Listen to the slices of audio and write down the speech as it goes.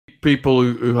people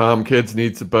who harm kids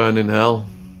need to burn in hell.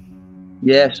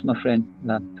 Yes, my friend.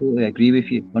 I totally agree with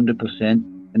you, 100%.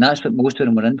 And that's what most of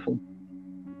them were in for.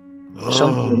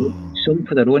 Some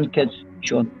for their own kids,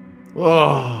 Sean.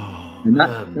 Oh, And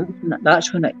man.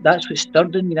 that's what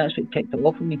stirred in me. That's what kicked it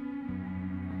off of me.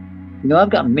 You know, I've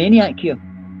got a maniac here.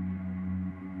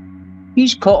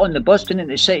 He's caught on the bus into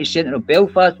the city centre of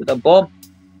Belfast with a bomb.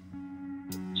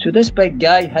 So this big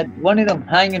guy had one of them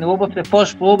hanging over the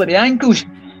first floor by the ankles.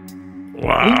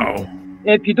 Wow.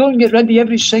 If you don't get rid of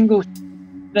every single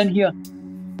in here,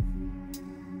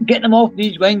 get them off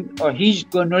these wings, or he's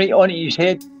going right onto his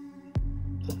head.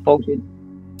 Paul said,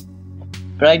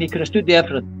 Brian, he could have stood there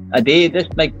for a day. This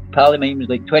big pal of mine was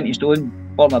like 20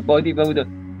 stone, former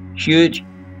bodybuilder, huge.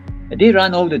 A day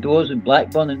ran all the doors in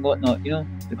Blackburn and whatnot, you know,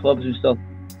 the clubs and stuff.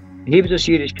 He was a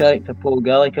serious character, Paul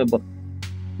Gallagher, but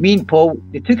me and Paul,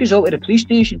 they took us out to the police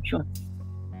station, Sean.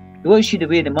 You want to see the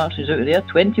way they marched us out of there?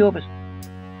 20 of us.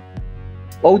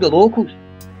 All the locals.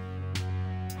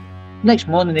 Next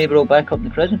morning they were all back up in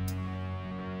the prison.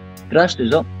 Grassed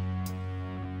us up.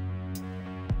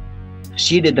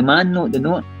 See the demand note, the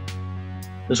note.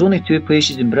 There's only 2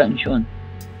 places in Britain, Sean,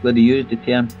 where they use the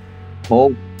term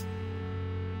Paul.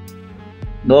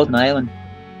 Northern Ireland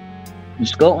and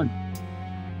Scotland.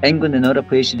 England and other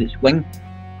places it's wing.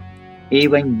 A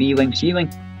wing, B wing, C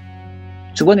wing.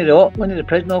 So one of the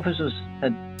prison officers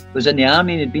was in the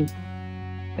army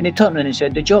and he turned around and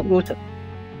said, the jock wrote it.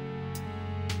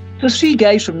 There's 3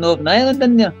 guys from Northern Ireland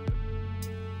in there.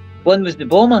 One was the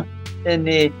bomber and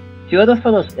the 2 other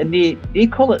fellas, and they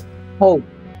call it Paul.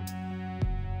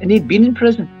 And they'd been in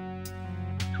prison.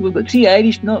 So we've got 3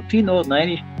 Irish, not 3 Northern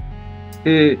Irish,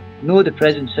 who know the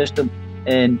prison system,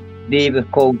 and they were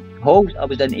called Halls. I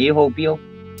was in A Hall, B Hall.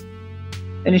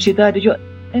 And he said, the judge,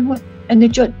 and what? And the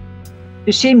judge,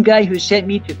 the same guy who sent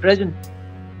me to prison,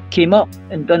 came up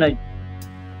and done a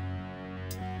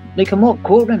mock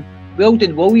courtroom.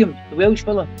 Weldon Williams, the Welsh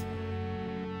fella.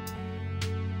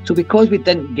 So because we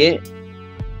didn't get,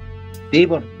 they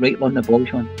were right on the ball,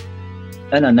 Sean.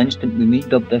 In an instant, we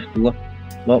made up this door,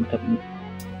 locked up.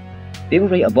 They were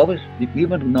right above us. We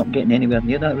were not getting anywhere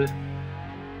near that roof.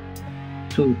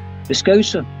 So the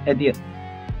Scouser idiot,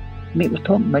 mate, we're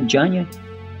talking mid-January.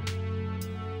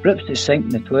 Rips the sink in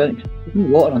the toilet, there's no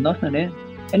water or nothing in there.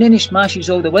 And then he smashes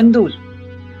all the windows.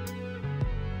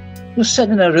 We're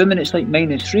sitting in a room and it's like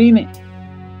 -3, mate.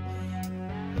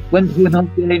 Wind blowing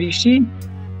up the Irish Sea.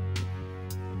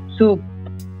 So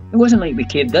it wasn't like we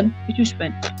caved in. We just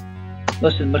went,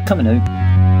 listen, we're coming out.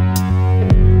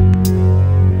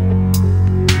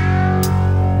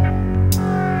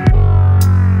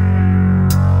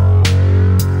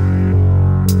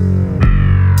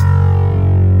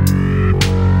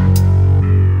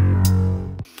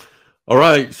 All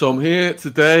right, so I'm here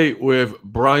today with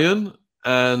Brian,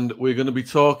 and we're going to be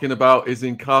talking about his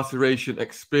incarceration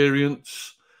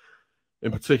experience,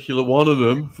 in particular one of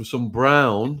them for some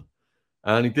brown.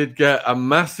 And he did get a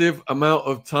massive amount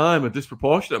of time, a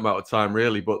disproportionate amount of time,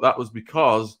 really, but that was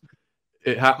because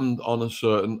it happened on a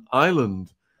certain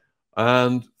island.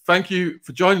 And thank you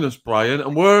for joining us, Brian.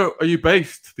 And where are you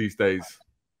based these days?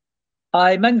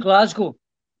 I'm in Glasgow.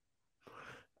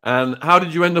 And how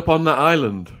did you end up on that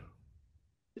island?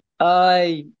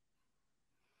 I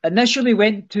initially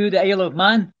went to the Isle of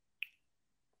Man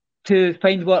to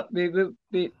find work. We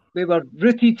were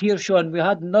rooted here, Sean. We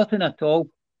had nothing at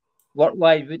all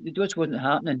work-wise. It just wasn't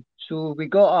happening. So we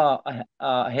got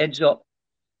a heads up.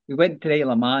 We went to the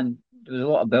Isle of Man. There was a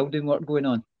lot of building work going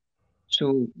on.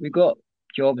 So we got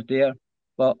jobs there,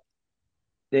 but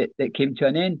that came to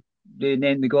an end.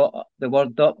 Then we got the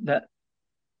word up that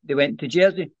they went to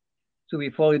Jersey. So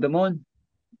we followed them on.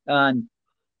 And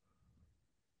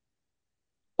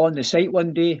on the site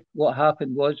one day, what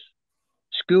happened was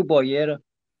schoolboy error,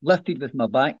 lifted with my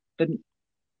back, didn't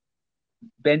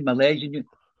bend my legs,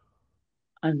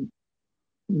 and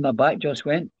my back just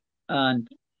went. And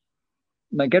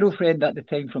my girlfriend at the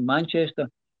time from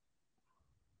Manchester,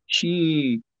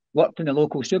 she worked in a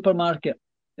local supermarket,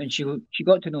 and she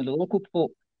got to know the local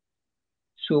folk.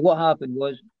 So what happened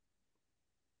was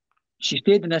she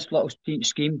stayed in this little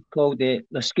scheme called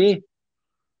Liscay.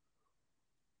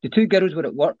 The 2 girls were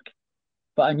at work,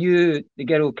 but I knew the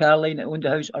girl Caroline that owned the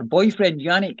house, her boyfriend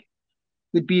Yannick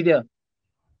would be there.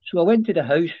 So I went to the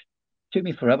house. Took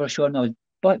me forever, Sean. I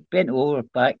was bent over,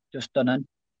 back, just done in.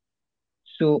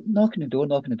 So knocking the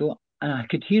door, and I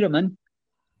could hear him in.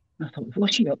 And I thought,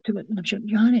 what's he up to? And I'm shouting,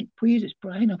 Yannick, please, it's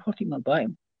Brian, I'm hurting my back.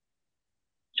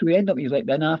 So we ended up, he let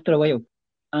me in after a while,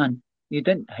 and he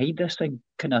didn't hide this thing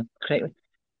kind of correctly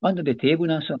under the table,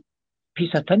 and I said,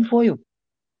 piece of tinfoil.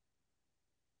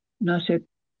 And I said,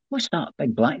 what's that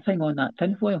big black thing on that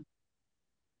tinfoil?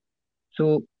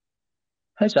 So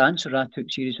his answer I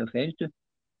took serious offence to.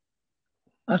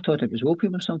 I thought it was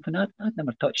opium or something. I'd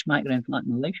never touched smack or anything like that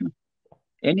in my life.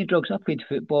 Any drugs. I played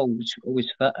football, was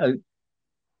always fit out,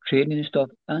 training and stuff.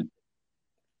 And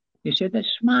he said,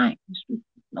 that's smack. It's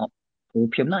not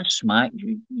opium, that's smack.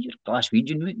 You're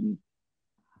Glaswegian. And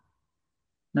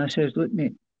I says, look,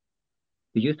 mate,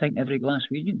 do you think every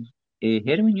Glaswegian's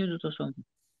heroin users or something?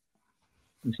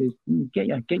 He says, get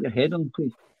your head on,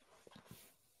 please.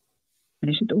 And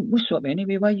he said, oh, what's up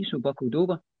anyway? Why are you so buckled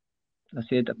over? I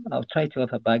said, I'll try to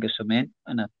lift a bag of cement,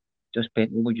 and I just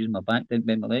bent over using my back, didn't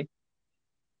bend my leg.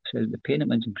 I said, the pain of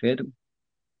it's incredible.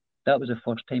 That was the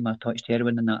first time I touched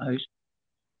heroin in that house.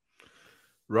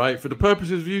 Right. For the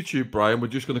purposes of YouTube, Brian, we're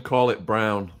just going to call it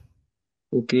brown.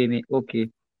 Okay, mate. Okay.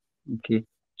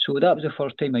 So that was the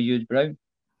first time I used brown.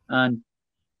 And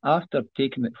after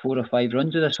taking it 4 or 5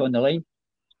 runs of this on the line,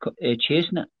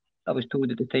 chasing it, I was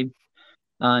told at the time,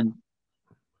 and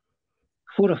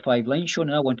 4 or 5 lines, Sean,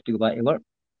 and I wanted to go back to work.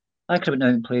 I could have went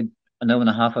out and played an hour and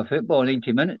a half of football,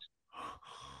 90 minutes.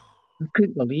 I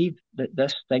couldn't believe that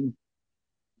this thing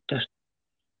just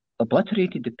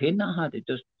obliterated the pain that I had.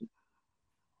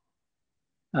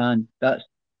 And that's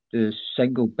the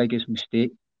single biggest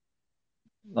mistake,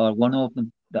 or one of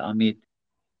them, that I made.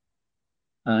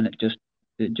 And it just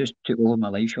took over my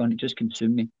life, Sean. It just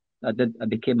consumed me. I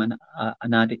became an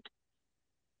addict.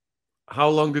 How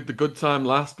long did the good time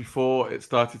last before it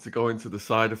started to go into the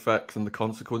side effects and the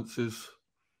consequences?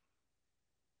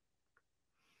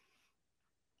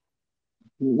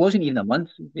 It wasn't even a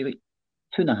month, maybe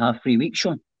 2.5, 3 weeks,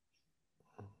 Sean.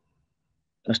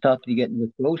 I started getting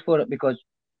withdrawals for it because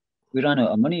we ran out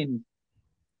of money and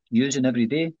using every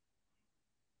day.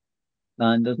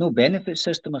 And there's no benefit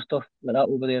system or stuff like that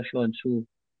over there, Sean. So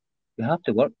you have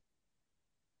to work.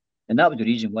 And that was the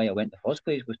reason why I went in the first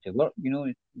place, was to work,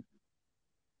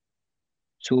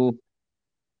 So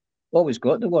always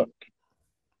got to work.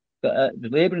 But the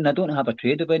labouring, I don't have a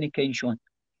trade of any kind, Sean.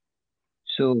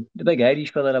 So the big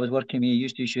Irish fella I was working with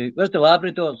used to shout, where's the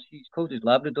Labradors? He's called his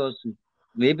Labradors,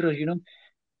 labourers,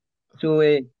 So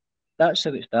that's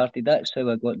how it started. That's how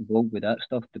I got involved with that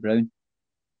stuff, the brown.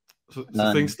 So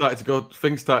things started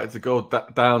to go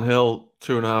downhill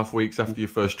 2.5 weeks after you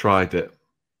first tried it.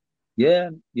 Yeah.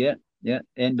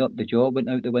 End up the job went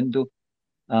out the window.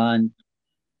 And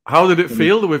how did it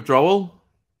feel, the withdrawal?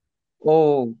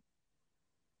 Oh,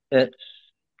 it's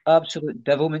absolute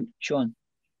devilment, Sean.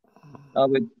 I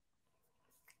would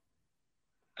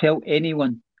tell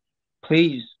anyone,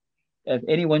 please, if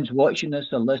anyone's watching this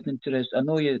or listening to this, I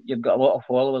know you've got a lot of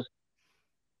followers.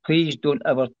 Please don't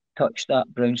ever touch that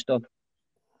brown stuff.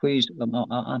 Please,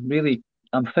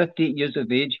 I'm 58 years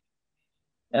of age,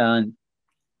 and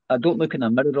I don't look in a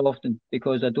mirror often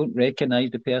because I don't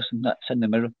recognise the person that's in the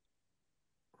mirror.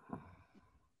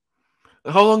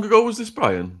 How long ago was this,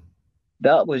 Brian?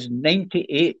 That was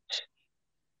 98,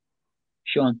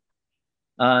 Sean.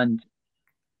 And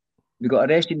we got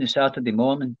arrested on Saturday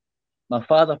morning. My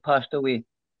father passed away,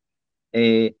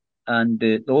 and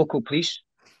the local police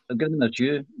were giving them their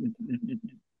due.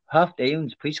 Half the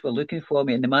island's police were looking for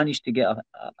me, and they managed to get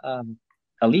a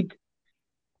lead.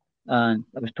 And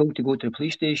I was told to go to the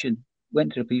police station.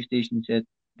 Went to the police station and said,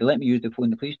 they let me use the phone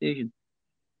in the police station.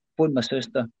 Phoned my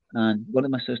sister and one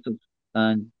of my sisters,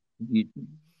 and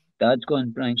Dad's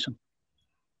gone, Brian.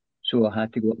 So I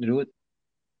had to go up the road.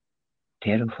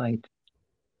 Terrified.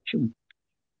 Sure.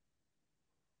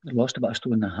 I lost about 1.5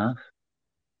 stone.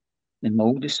 Then my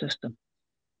oldest sister,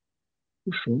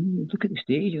 what's wrong? Look at the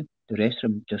state of you. The rest of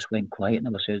them just went quiet,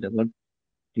 never said a word.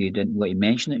 They didn't want to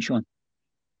mention it, Sean.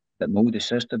 But my oldest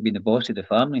sister, being the boss of the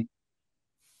family,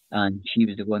 and she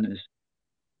was the one that was,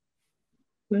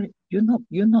 well, you don't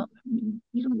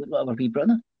look like our wee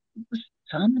brother. What's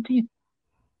happening to you?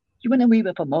 You went away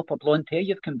with a mop of blonde hair,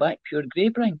 you've come back pure grey,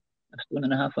 Brian,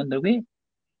 1.5 stone underweight.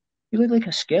 You look like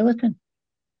a skeleton.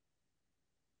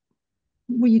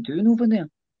 What are you doing over there?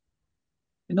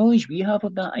 The knowledge we have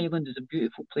of that island is a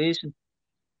beautiful place. And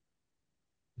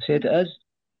I said, it is.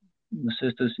 My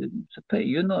sister said, it's a pity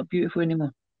you're not beautiful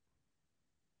anymore.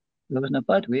 It was in a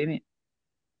bad way, mate.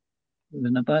 It was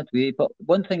in a bad way. But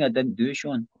one thing I didn't do,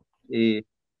 Sean, we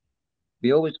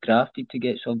always grafted to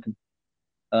get something.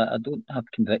 I don't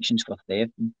have convictions for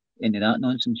theft and any of that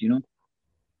nonsense,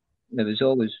 There was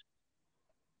always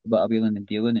a bit of wheeling and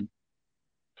dealing and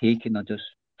taking, or just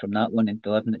from that one and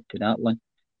delivering it to that one.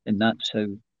 And that's how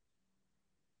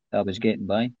I was getting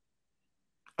by.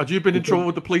 Had you been in trouble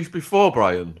with the police before,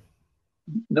 Brian?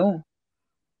 No.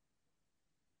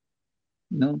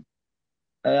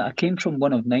 I came from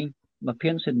one of 9. My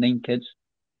parents had 9 kids.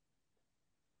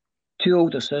 2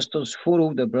 older sisters, 4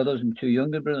 older brothers, and 2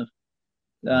 younger brothers.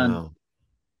 And Wow.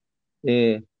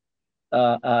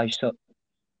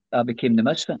 I became the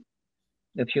misfit,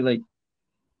 if you like.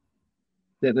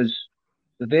 It was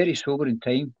a very sobering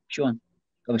time, Sean.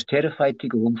 I was terrified to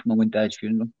go home from my own dad's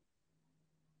funeral.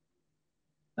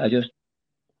 I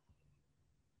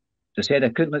said I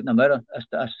couldn't look in the mirror.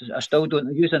 I still don't.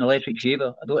 I use an electric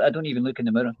shaver. I don't even look in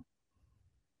the mirror.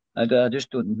 I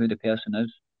just don't know who the person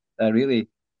is. I really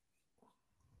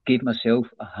gave myself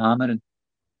a hammering,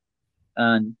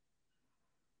 and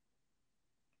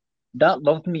that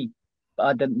loved me, but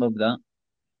I didn't love that.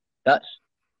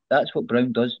 That's what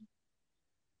Brown does.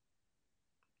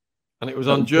 And it was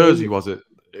on Jersey, was it?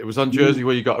 It was on Jersey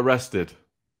where you got arrested.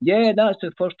 Yeah, that's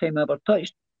the first time I ever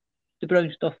touched the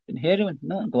brown stuff in heroin.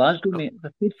 Not in Glasgow, mate. I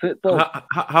played football.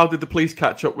 How did the police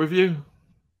catch up with you?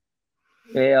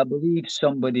 I believe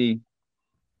somebody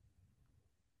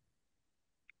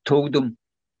told them.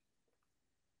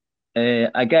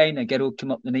 A guy and a girl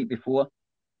came up the night before.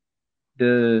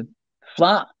 The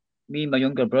flat me and my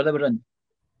younger brother were in,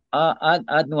 I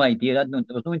had no idea. There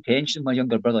was no intention of my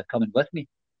younger brother coming with me.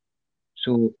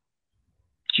 So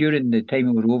during the time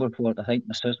we were over for it, I think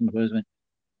my sister and my brothers went,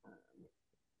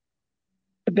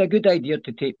 it'd be a good idea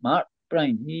to take Mark,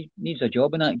 Brian. He needs a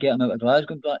job in that, get him out of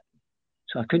Glasgow. But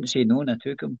so I couldn't say no, and I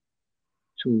took him.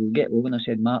 So we get over and I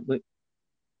said, Mark, look,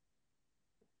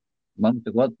 mum's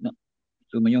the word. No.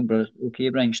 So my young brother's, okay,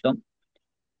 Brian, stump.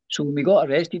 So when we got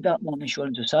arrested that morning, Sean,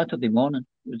 it was a Saturday morning.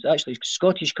 It was actually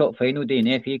Scottish Cup final day in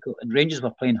FA Cup, and Rangers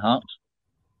were playing Hearts.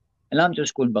 And I'm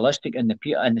just going ballistic in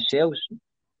the cells,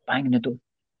 banging the door,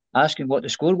 asking what the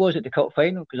score was at the cup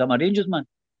final, because I'm a Rangers man.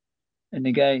 And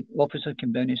the guy, officer,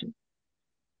 came down and said,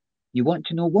 you want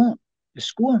to know what? The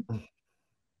score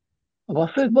of a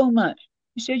football match?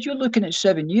 He said, you're looking at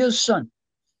 7 years, son.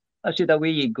 I said,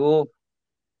 away you go.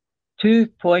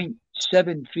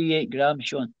 2.738 grams,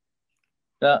 Sean.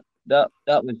 That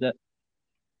was it.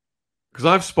 Because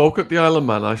I've spoke at the Isle of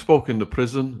Man, I spoke in the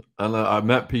prison, and I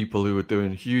met people who were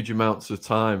doing huge amounts of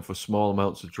time for small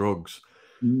amounts of drugs.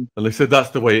 And they said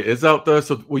that's the way it is out there.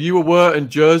 So were you aware in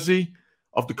Jersey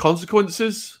of the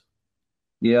consequences?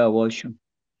 Yeah, I was, Sean.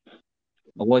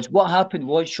 I was. What happened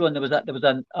was, Sean, there was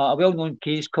a well-known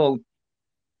case called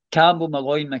Campbell,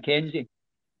 Malloy, and Mackenzie.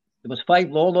 There was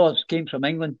 5 law lords came from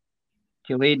England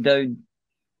to lay down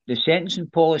the sentencing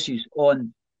policies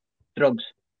on drugs.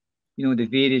 You know, the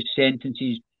various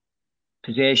sentences,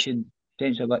 possession,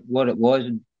 sense of what it was,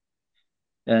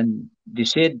 and they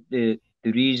said the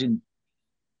reason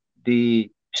they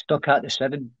stuck at the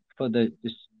 7 for the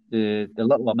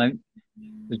little amount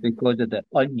was because of the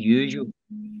unusual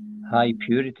high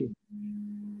purity.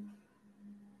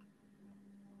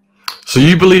 So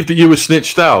you believe that you were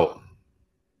snitched out?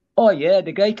 Oh yeah,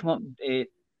 the guy come up.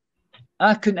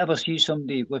 I couldn't ever see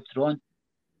somebody withdrawn,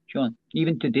 Sean.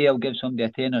 Even today, I'll give somebody a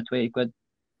 10 or 20 quid.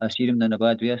 I see them in a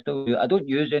bad way. I don't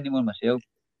use anyone myself.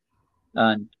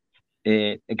 And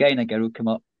a guy and a girl come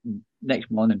up next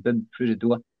morning, boom, through the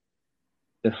door.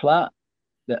 The flat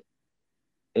that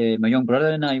my young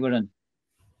brother and I were in,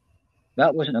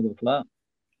 that wasn't our flat.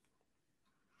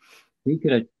 We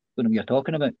could have, what you're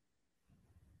talking about.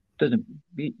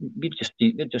 We're just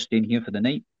staying here for the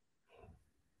night.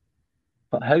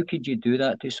 But how could you do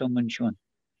that to someone, Sean?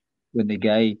 When the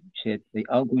guy said, like,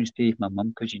 I'll go and stay with my mum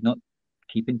because she's not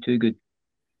keeping too good,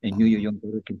 and you, your young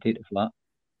brother, can take the flat.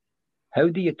 How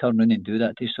do you turn around and do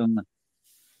that to someone?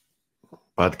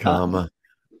 Bad karma.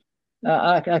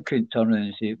 I couldn't turn around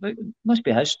and say, it must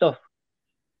be his stuff.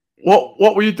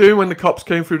 What were you doing when the cops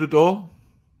came through the door?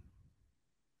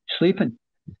 Sleeping.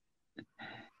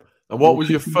 And what was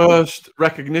your first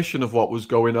recognition of what was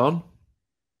going on?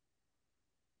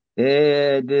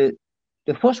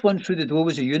 The first one through the door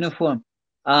was a uniform,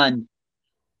 and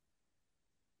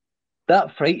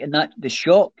that fright and the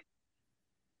shock.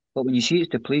 But when you see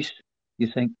it's the police, you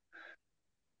think,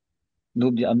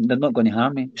 nobody. They're not going to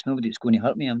harm me. It's nobody that's going to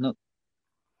hurt me. I'm not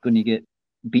going to get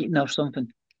beaten or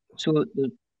something. So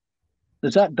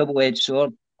there's that double-edged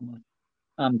sword.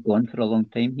 I'm gone for a long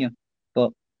time here,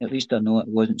 but at least I know it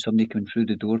wasn't somebody coming through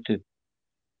the door to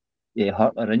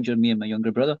hurt or injure me and my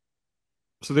younger brother.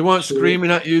 So they weren't screaming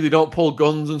at you. They don't pull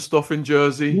guns and stuff in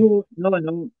Jersey. No. There's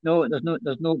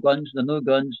no guns. There's no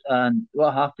guns. And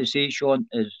what I have to say, Sean,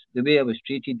 is the way I was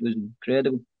treated was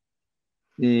incredible.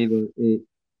 They were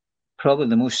probably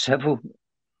the most civil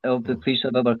of the police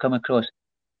I've ever come across.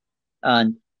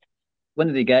 And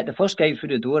the first guy through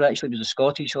the door actually was a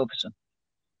Scottish officer.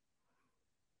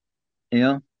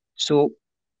 So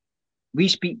we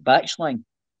speak back slang.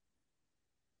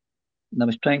 And I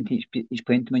was trying to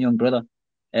explain to my young brother,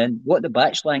 And what the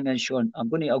backslang is, Sean,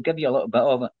 I'll give you a little bit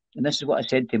of it. And this is what I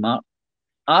said to Mark.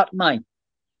 Art nai,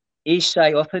 ace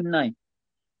sai often nai,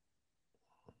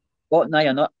 ot nai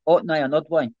anod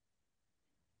wai,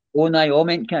 o nai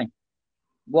oment kai.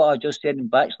 What I just said in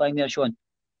backslang there, Sean,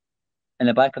 in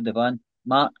the back of the van.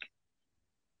 Mark,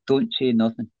 don't say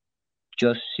nothing.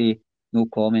 Just say no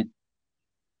comment.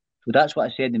 So that's what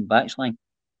I said in backslang.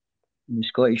 And the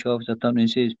Scottish officer turned and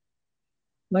says,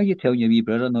 why are you telling your wee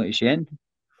brother not to send?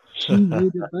 He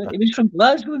was from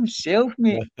Glasgow himself,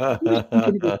 mate. He was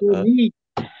thinking before me.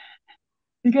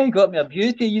 The guy got me a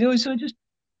beauty, you know, so just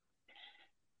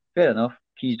fair enough,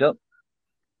 keysed up.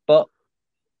 But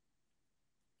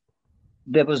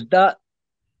there was that,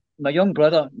 my young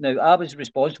brother, now I was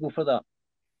responsible for that.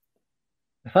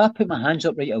 If I put my hands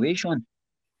up right away, Sean,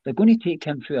 they're going to take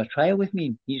him through a trial with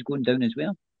me. He's going down as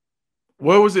well.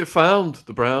 Where was it found,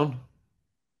 the brown?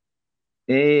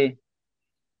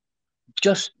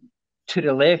 Just to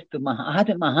the left of I had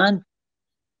it in my hand,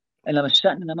 and I was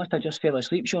sitting, and I must have just fell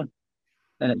asleep, Sean,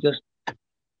 and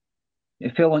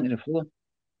it fell onto the floor.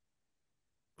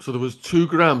 So there was 2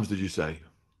 grams, did you say?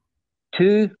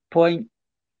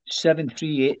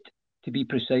 2.738 to be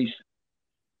precise.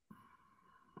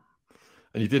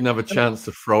 And you didn't have a chance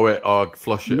to throw it or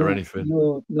flush it or anything?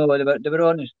 No, they were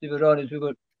honest. It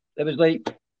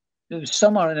was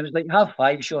summer, and it was like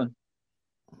 5:30, Sean.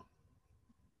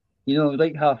 You know, it was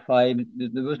like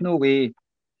 5:30. There was no way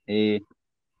I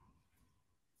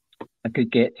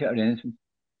could get to it or anything.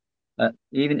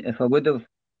 Even if I would have,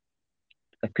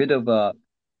 I could have, there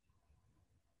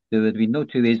would have been no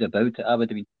two ways about it. I would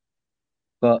have been.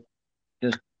 But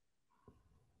just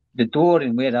the door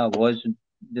and where I was,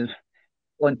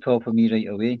 on top of me right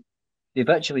away. They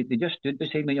just stood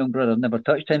beside my young brother, never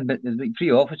touched him, but there's like 3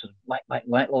 officers, whack,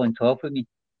 on top of me.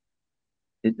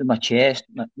 My chest,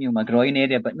 my groin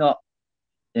area, but not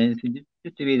anything.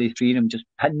 Just the way the 3 of them just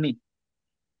pinned me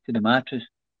to the mattress,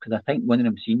 because I think one of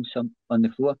them seen some on the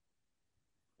floor.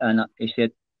 And he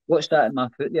said, what's that in my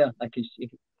foot there? I could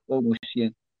almost see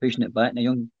her pushing it back, and a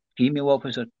young female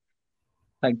officer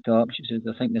picked it up. She says,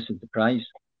 I think this is the prize.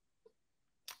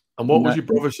 And what was your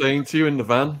brother saying to you in the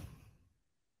van?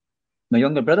 My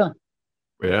younger brother?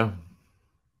 Yeah.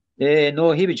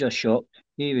 No, he was just shocked.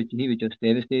 He was just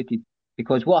devastated.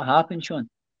 Because what happened, Sean,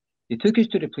 they took us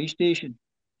to the police station.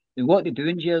 And what they do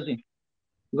in Jersey,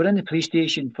 we were in the police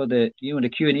station for the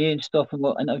Q&A and stuff and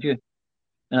what interview.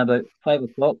 And about 5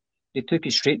 o'clock, they took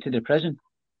us straight to the prison.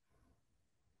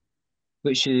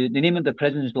 Which the name of the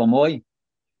prison is Lamoy.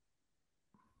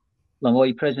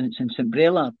 Lamoy prison, it's in St.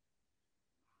 Brelard.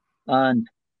 And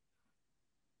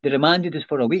they remanded us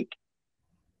for a week.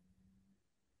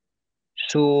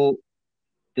 So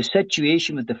the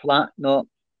situation with the flat not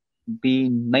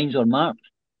being mines or marked,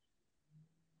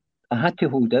 I had to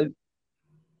hold out.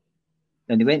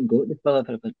 And they went and got the fella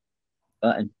for a bit.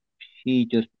 And he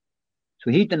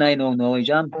denied all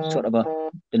knowledge. I'm sort of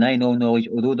denying all knowledge,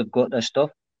 although they've got this stuff.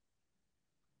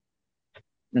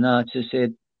 And I just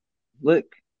said, look,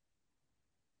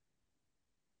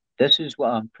 this is what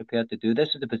I'm prepared to do.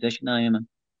 This is the position I am in.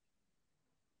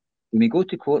 When we go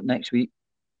to court next week,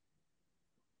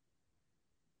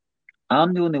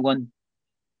 I'm the only one.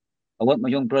 I want my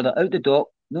young brother out the dock,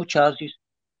 no charges,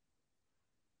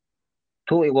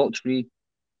 totally walks free.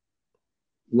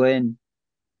 When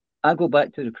I go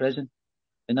back to the prison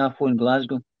and I phone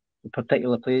Glasgow, a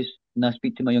particular place, and I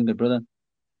speak to my younger brother,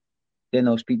 then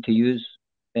I'll speak to you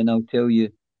and I'll tell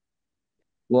you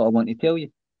what I want to tell you.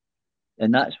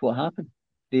 And that's what happened.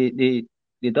 They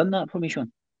done that for me,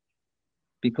 Sean,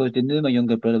 because they knew my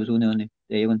younger brother was only on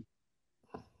the island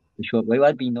a short while.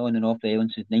 I'd been on and off the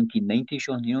island since 1990,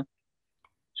 Sean, you know.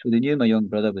 So they knew my young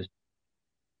brother was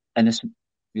innocent,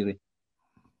 really.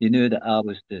 They knew that I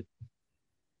was the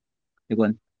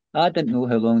one. I didn't know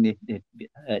how long they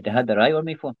had their eye on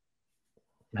me for.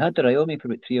 They had their eye on me for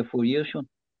about 3 or 4 years, Sean.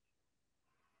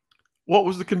 What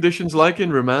was the conditions like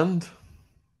in remand?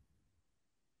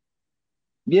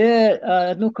 Yeah, I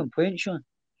had no complaints, Sean.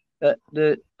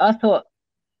 I thought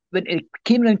when it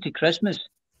came around to Christmas,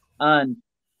 and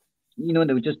they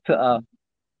would just put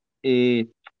a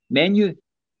menu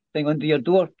thing under your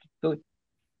door. So,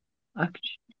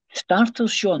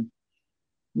 starters, Sean,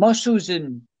 mussels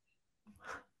and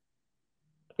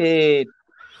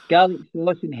garlic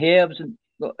sauce and herbs and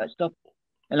that stuff.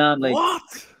 And I'm like,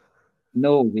 what?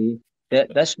 No way.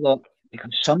 This lot,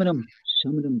 because some of them,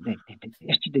 they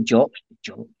tested the jobs,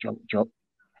 job.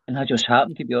 And I just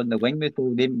happened to be on the wing with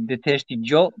all them, the tested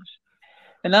jobs.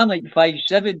 And I'm like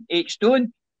 5'7", 8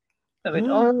 stone. I went, I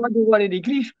don't want any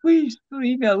grief, please, don't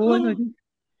leave me alone.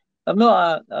 I'm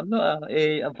not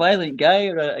a violent guy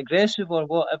or aggressive or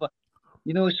whatever.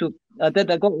 You know, so I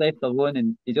did. I got left alone,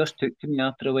 and he just took to me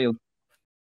after a while.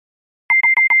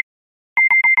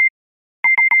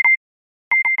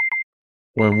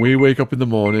 When we wake up in the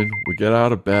morning, we get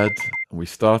out of bed and we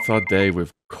start our day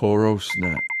with Coro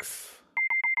Snacks.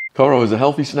 Coro is a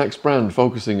healthy snacks brand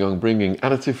focusing on bringing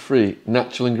additive-free,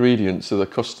 natural ingredients to their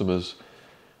customers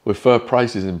with fair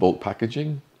prices in bulk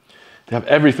packaging. They have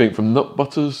everything from nut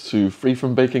butters to free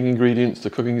from baking ingredients to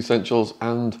cooking essentials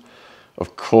and,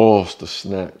 of course, the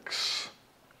snacks.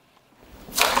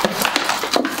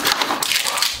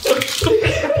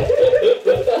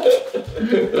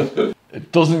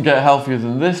 It doesn't get healthier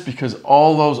than this because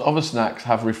all those other snacks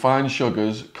have refined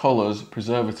sugars, colours,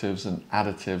 preservatives and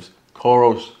additives.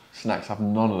 Coro's snacks have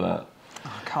none of that.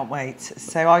 Oh, I can't wait.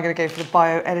 So I'm going to go for the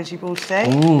Bio Energy Ball today.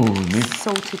 Ooh,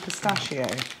 salty pistachio.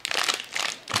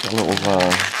 Got a little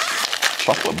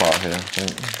chocolate bar here, I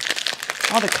think.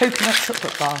 Oh, the coconut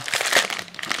chocolate bar.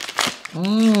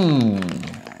 Mmm.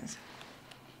 Nice.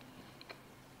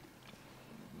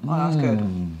 Oh, that's good.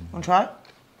 Want to try it?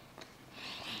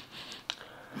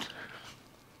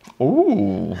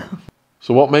 Ooh.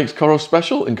 So what makes Coro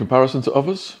special in comparison to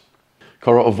others?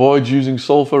 Coro avoids using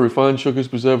sulfur, refined sugars,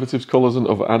 preservatives, colours and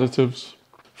other additives.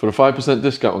 For a 5%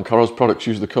 discount on Coro's products,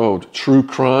 use the code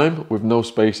TRUECRIME with no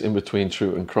space in between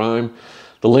true and crime.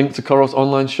 The link to Coro's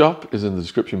online shop is in the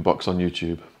description box on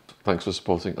YouTube. Thanks for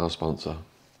supporting our sponsor.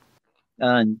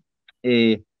 And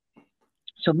so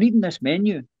I'm reading this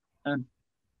menu, and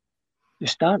the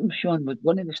starters, Sean, was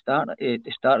one of the starters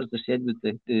they said was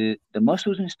the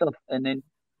mussels and stuff, and then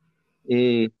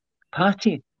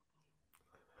patty.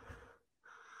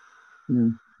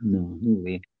 No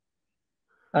way.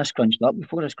 I scrunched up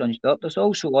before I scrunched up. There's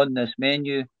also on this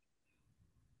menu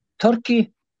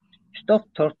turkey,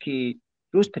 stuffed turkey,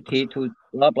 roast potatoes,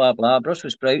 blah blah blah,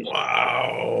 Brussels sprouts.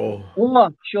 Wow.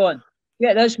 Oh, Sean,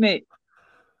 get this, mate.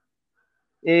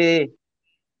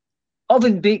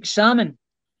 Oven baked salmon.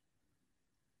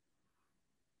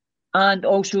 And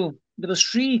also there was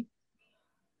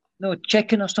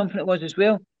chicken or something it was as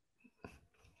well.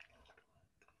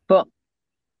 But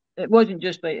it wasn't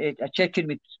just like a chicken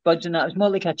with spuds and that. It was more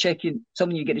like a chicken,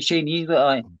 something you get the Chinese,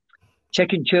 like a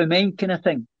chicken chow mein kind of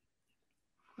thing.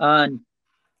 And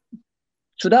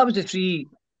so that was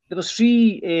there was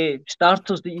three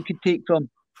starters that you could take from.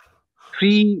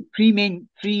 Three main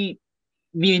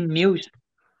meals.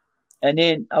 And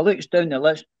then I looked down the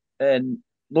list and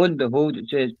lo and behold, it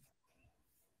says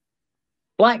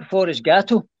Black Forest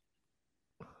Gateau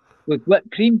with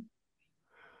whipped cream,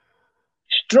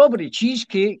 strawberry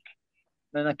cheesecake,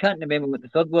 and I can't remember what the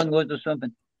third one was or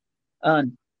something.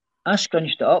 And I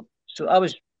scrunched it up. So I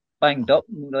was banged up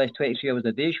more or less 23 hours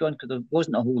a day, Sean, because there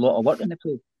wasn't a whole lot of work in the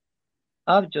place.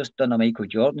 I've just done a Michael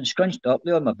Jordan, scrunched up,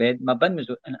 lay on my bed. My bin was,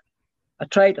 and I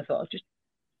tried, I thought, I'll just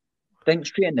think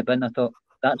straight in the bin. I thought,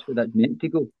 that's where that's meant to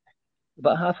go.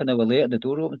 About half an hour later, the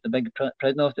door opens, the big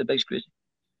prison officer, the big screws.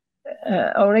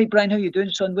 All right, Brian, how you doing,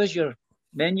 son? Where's your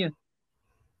menu?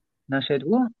 And I said,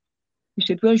 what? He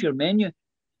said, where's your menu?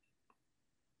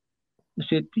 I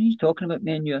said, what are you talking about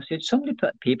menu? I said, somebody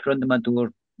put paper under my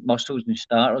door, mussels and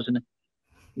starters. And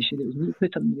he said, it was me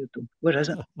put under your door. Where is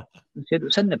it? I said,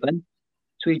 it's in the bin.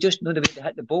 So he just know the way to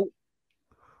hit the bolt.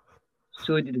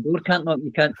 So the door can't lock,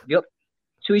 you can't be up.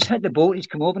 So he's hit the bolt, he's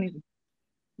come over and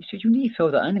he said, you need to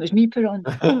fill that in. It was me put it on.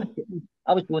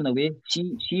 I was blown away.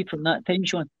 See from that time,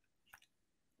 Sean.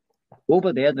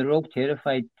 Over there, they're all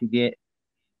terrified to get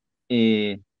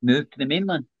moved to the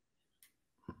mainland.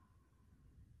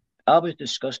 I was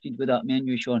disgusted with that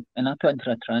menu, Sean, and I put in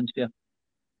for a transfer.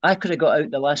 I could have got out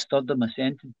the last third of my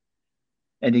sentence,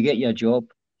 and they get you a job,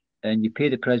 and you pay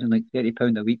the prison like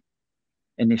 £30 a week,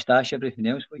 and they stash everything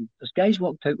else for you. There's guys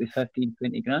walked out with 15,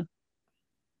 20 grand.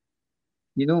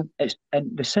 You know,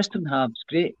 and the system has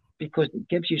great because it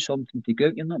gives you something to go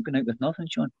out. You're not going out with nothing,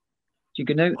 Sean. You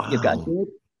go out, wow. You've got a job.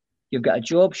 You've got a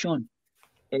job, Sean.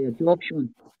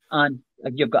 And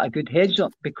you've got a good heads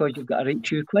up because you've got a right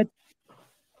few quid.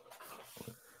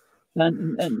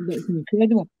 And it's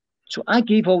incredible. So I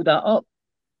gave all that up.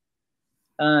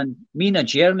 And me and a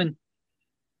German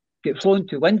get flown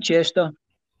to Winchester,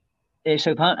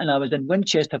 Southampton. I was in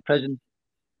Winchester prison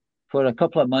for a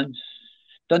couple of months.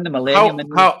 Done the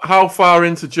millennium. How far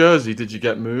into Jersey did you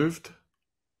get moved?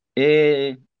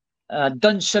 I'd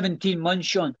done 17 months,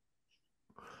 Sean.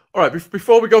 All right,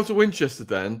 before we go to Winchester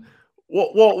then,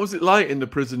 what was it like in the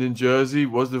prison in Jersey?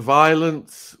 Was there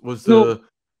violence? Was there...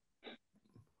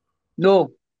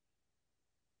 No.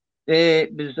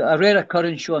 It was a rare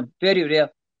occurrence, Sean. Very rare.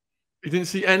 You didn't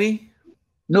see any?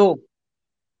 No.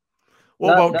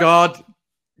 What about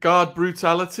guard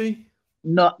brutality?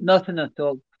 Nothing at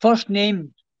all. First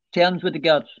name terms with the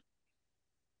guards.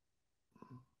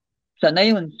 It's an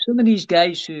island. Some of these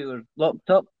guys who were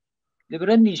locked up, they were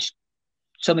in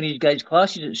some of these guys'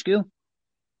 classes at school.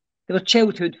 They were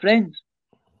childhood friends.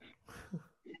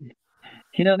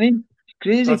 You know what I mean? It's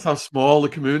crazy. That's how small the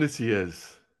community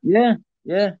is. Yeah.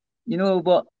 You know,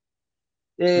 but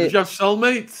did you have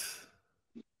cellmates?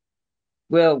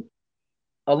 Well,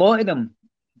 a lot of them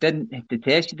didn't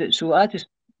detested it, so I just,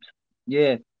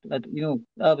 I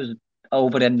was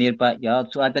over in their backyard,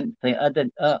 so I didn't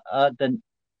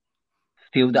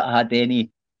feel that I had any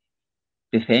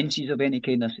defences of any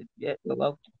kind. I said, yeah,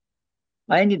 well,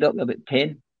 I ended up with about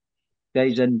 10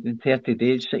 guys in 30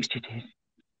 days, 60 days.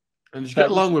 And did you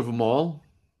get along with them all?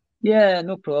 Yeah,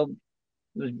 no problem.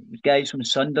 There was guys from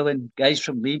Sunderland, guys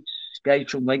from Leeds, guys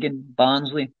from Wigan,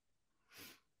 Barnsley,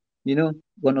 you know,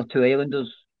 1 or 2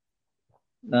 Islanders.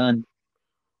 And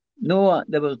no,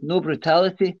 there was no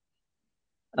brutality.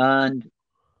 And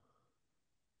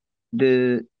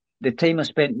the time I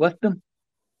spent with them,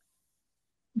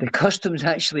 the customs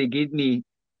actually gave me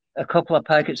a couple of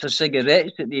packets of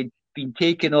cigarettes that they'd been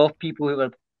taking off people who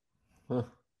were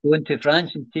going to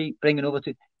France and bringing over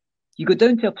to. You go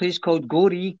down to a place called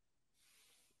Gorey,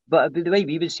 but the way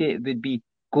we would say it would be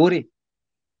Gorey,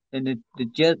 and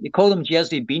they call them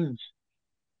Jersey beans.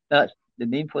 That's the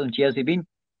name for them, Jersey bean.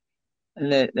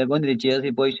 And one of the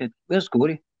Jersey boys said, "Where's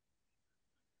Gorey?"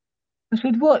 I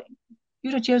said, "What?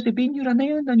 You're a Jersey bean? You're an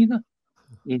island, and you know?"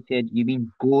 He said, "You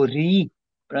mean Gorey,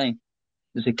 Brian?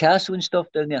 There's a castle and stuff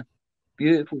down there.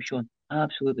 Beautiful, Sean.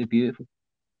 Absolutely beautiful.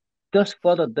 Just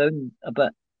further down a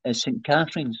bit is St.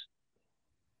 Catherine's.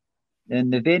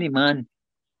 And the very man,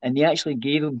 and they actually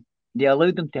they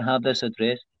allowed them to have this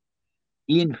address,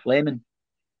 Ian Fleming,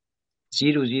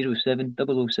 007,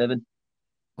 007.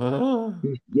 Oh.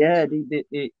 Yeah,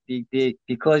 they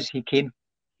because he came,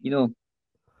 you know,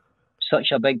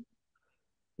 such a big,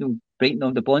 breaking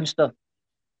all the bond stuff.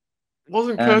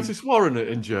 Wasn't Curtis Warren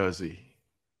in Jersey?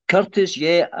 Curtis,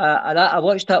 yeah. I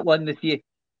watched that one with you,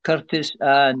 Curtis,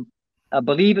 and I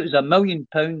believe it was £1 million,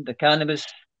 the cannabis,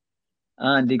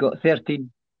 and they got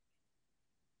 13.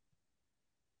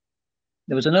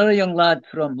 There was another young lad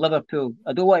from Liverpool.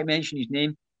 I don't want to mention his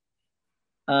name.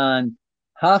 And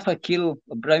half a kilo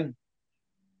of brown.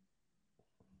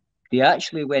 They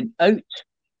actually went out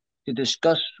to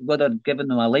discuss whether giving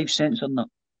them a life sentence or not.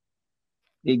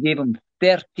 They gave him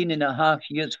 13.5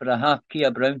 years for a half kilo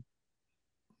of brown.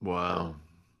 Wow.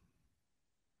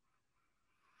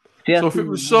 So if it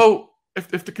was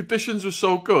if the conditions were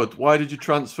so good, why did you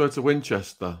transfer to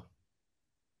Winchester?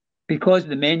 Because of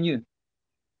the menu.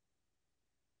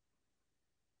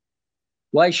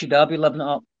 Why should I be living it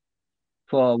up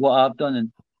for what I've done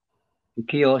and the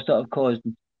chaos that I've caused?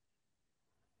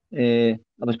 I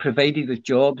was provided with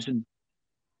jobs and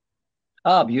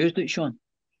I abused it, Sean.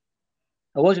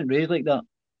 I wasn't raised like that.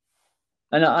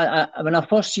 And when I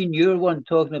first seen your one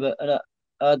talking about it,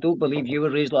 I don't believe you were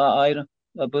raised like that either.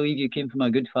 I believe you came from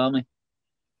a good family.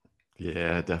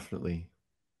 Yeah, definitely.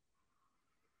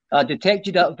 I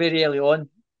detected that very early on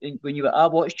when I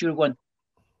watched your one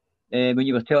when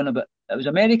you were telling about it was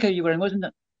America you were in, wasn't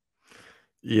it?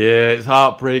 Yeah, it's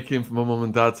heartbreaking for my mum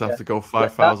and dad to have to go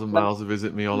 5,000 miles to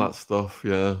visit me, all that stuff.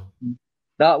 Yeah.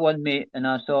 That one, mate, and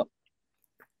I thought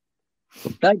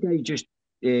that guy just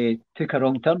took a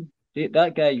wrong turn.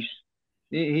 That guy's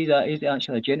he's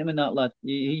actually a gentleman. That lad.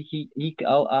 I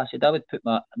said I would put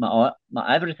my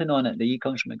everything on it that he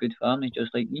comes from a good family,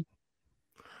 just like me.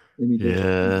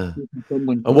 Yeah.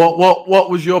 And what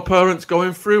was your parents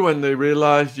going through when they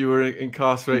realised you were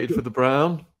incarcerated for the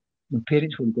Brown? My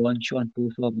parents were gone, Sean,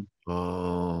 both of them.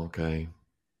 Oh, okay.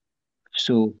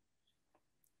 So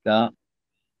that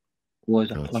was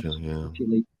a gotcha, plus. Yeah. If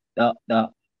you like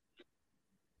that.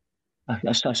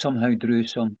 I somehow drew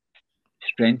some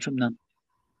strength from that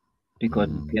because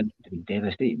my parents would have been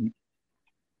devastated,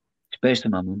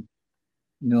 especially my mum.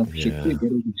 You know, she had 2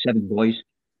 girls and 7 boys.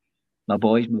 My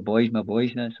boys.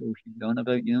 That's all she's on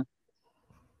about, you know.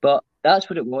 But that's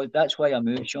what it was. That's why I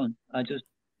moved, Sean.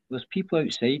 There's people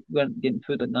outside who weren't getting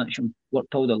food and that, Sean,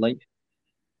 worked all their life.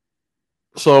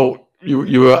 So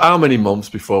you were how many months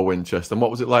before Winchester? And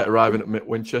what was it like arriving at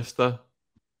Winchester?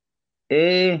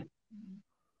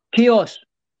 Chaos.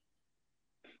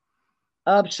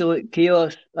 Absolute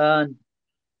chaos. And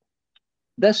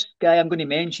this guy I'm going to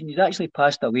mention, he's actually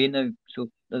passed away now, so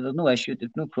there's no issue,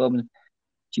 there's no problem.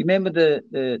 Do you remember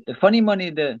the funny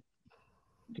money, the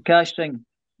cash thing,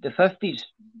 the £50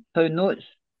 notes?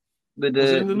 With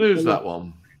was it in the news, that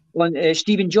one? On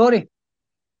Stephen Jory.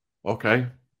 Okay.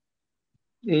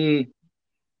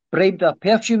 bribed a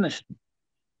perfumist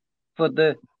for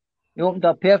he opened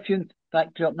a perfume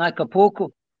factory up in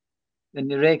Acapulco, and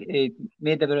they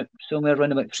made about somewhere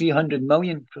around about 300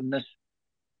 million from this.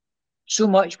 So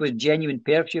much was genuine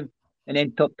perfume, and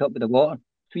then topped up with the water.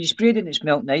 So you sprayed it and it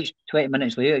smelled nice. 20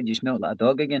 minutes later, you smelled like a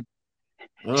dog again.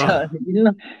 So,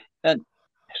 and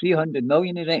 300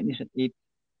 million, he reckons.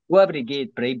 Whatever he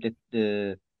gave, bribed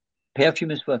the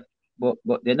perfumist with.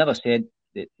 What they never said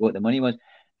what the money was.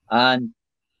 And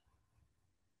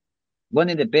one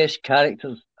of the best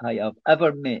characters I have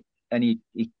ever met, and he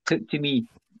took to me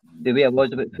the way I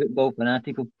was about football,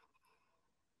 fanatical.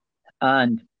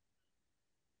 And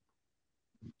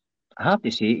I have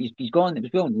to say, he's gone. It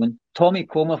was well known. Tommy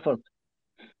Comerford.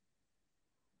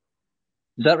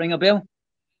 Does that ring a bell?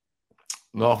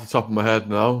 Not off the top of my head,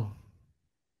 no.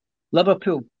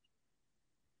 Liverpool.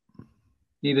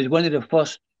 He was one of the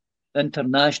first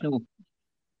international.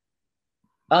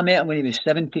 I met him when he was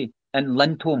 70 in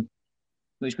Lindholm,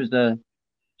 which was the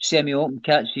semi-open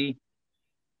Cat C.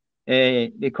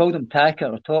 They called him Tacker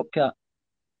or Top Cat.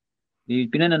 He's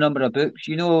been in a number of books.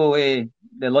 You know, the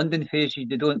London faces,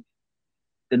 the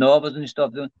novels and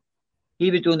stuff.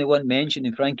 He was the only one mentioned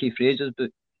in Frankie Fraser's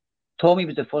book. Tommy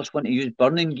was the first one to use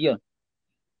burning gear.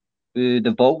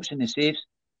 The vaults and the safes.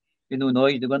 No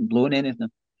noise, they weren't blowing anything.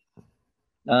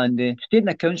 And stayed in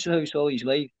a council house all his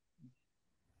life.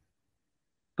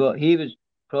 But he was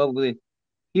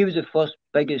the first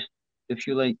biggest, if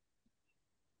you like,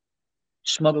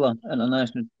 smuggler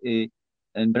international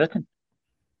in Britain.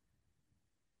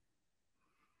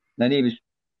 And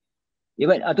he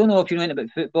went, I don't know if you know anything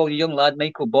about football, the young lad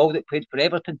Michael Ball that played for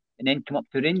Everton and then came up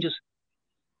to Rangers.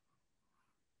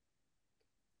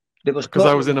 Because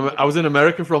I was in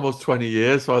America for almost 20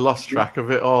 years, so I lost track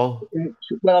of it all.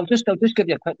 Well, I'll just give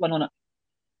you a quick one on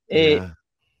it.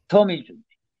 Tommy,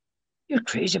 you're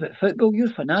crazy about football. You're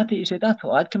fanatic. He said, I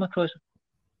thought I'd come across him.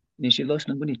 And he said,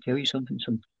 listen, I'm going to tell you something.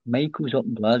 Michael's up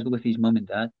in Glasgow with his mum and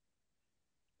dad.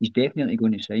 He's definitely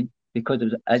going to sign because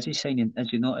is he signing? Is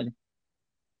he not?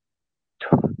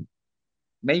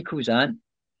 Michael's aunt,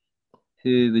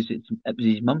 it was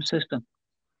his mum's sister.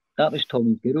 That was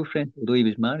Tommy's girlfriend, although he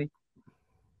was married.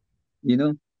 He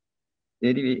was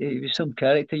some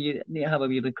character. You need to have a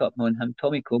wee look up on him.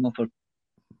 Tommy Comerford,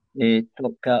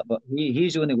 Top Cat, but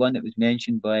he's the only one that was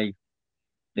mentioned by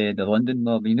the London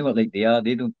mob. You know what like they are.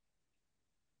 They don't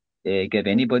give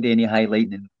anybody any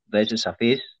highlighting unless it's a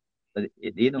face. But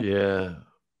they know. Yeah.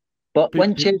 But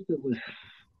Winchester was.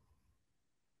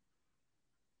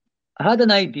 I had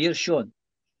an idea, Sean,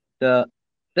 that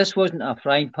this wasn't a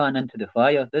frying pan into the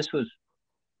fire. This was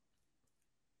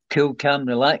cool, calm,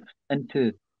 relaxed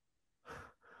into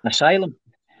asylum.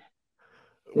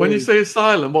 When you say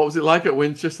asylum, what was it like at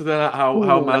Winchester then?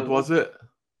 How mad was it?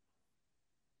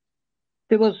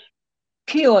 There was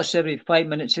chaos every 5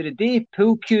 minutes of the day.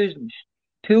 Pool cues and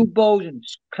pool balls and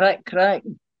crack.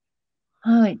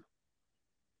 Aye.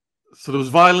 So there was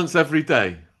violence every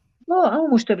day? Oh,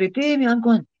 almost every day, man. I'm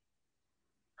going,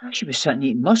 I should be sitting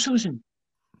eating mussels and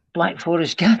Black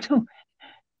Forest cattle.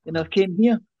 I came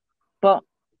here. But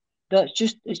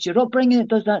it's your upbringing that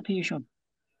does that to you, Sean.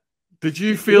 Did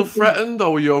you feel threatened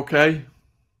or were you okay?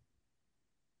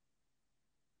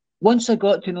 Once I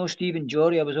got to know Stephen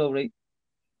Jory, I was all right.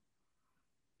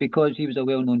 Because he was a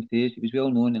well-known face. He was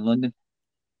well-known in London.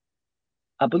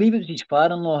 I believe it was his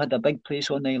father-in-law had a big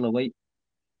place on the Isle of Wight.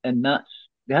 And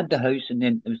they had the house and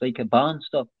then it was like a barn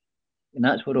stuff. And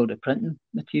that's where all the printing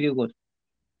material was.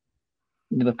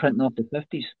 And they were printing off the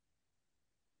 50s.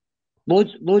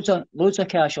 Loads of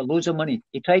cash or loads of money.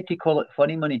 He tried to call it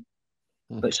funny money,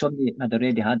 but somebody had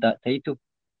already had that title.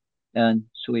 And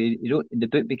so he wrote, the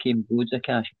book became Loads of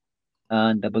Cash.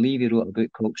 And I believe he wrote a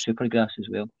book called Supergrass as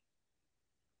well.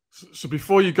 So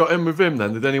before you got in with him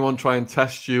then, did anyone try and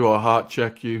test you or heart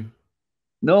check you?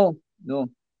 No.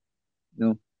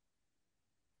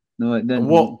 And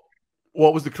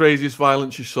what was the craziest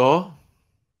violence you saw?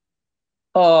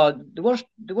 Oh, the worst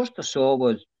I saw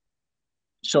was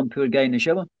some poor guy in the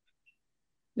shower.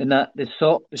 And that the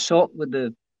sock with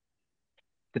the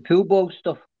pool ball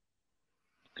stuff.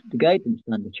 The guy didn't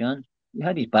stand a chance. He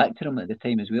had his back to him at the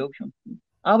time as well, Sean.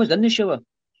 I was in the shower.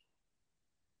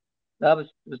 There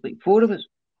was like four of us.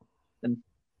 And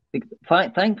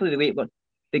thankfully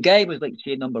the guy was like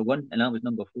say number 1 and I was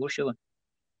number 4 shower.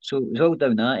 So it was all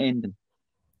down that end and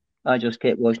I just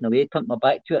kept washing away, turned my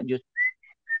back to it and just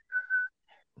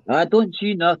I don't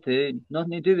see nothing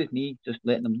to do with me, just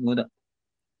letting them know that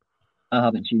I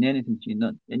haven't seen anything, seen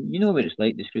nothing. And you know what it's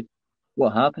like, the truth.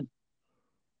 What happened?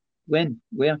 When?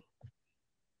 Where?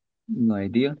 No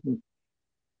idea.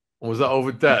 Was that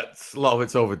over debts? A lot of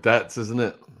it's over debts, isn't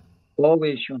it?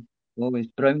 Always, Sean. Always.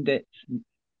 Brown debts.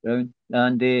 Brown.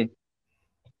 And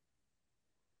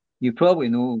you probably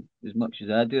know as much as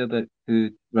I do about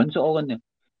who runs it all in there.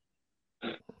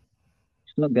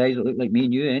 It's not guys that look like me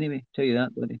and you anyway. Tell you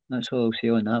that, buddy. That's all I'll say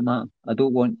on that matter. I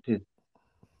don't want to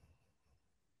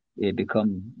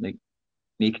become like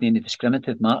making any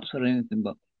discriminative marks or anything,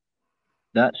 but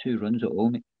that's who runs it all,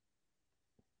 mate.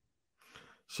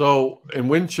 So in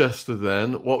Winchester,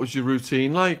 then, what was your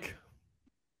routine like?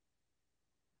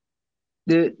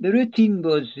 The routine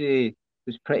was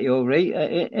pretty all right.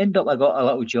 Ended up I got a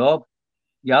little job,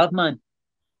 yard man.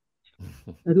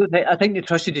 I think they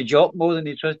trusted the job more than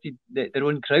they trusted their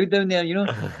own crowd down there, you know.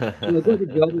 So I got the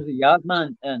job as a yard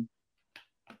man, and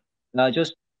I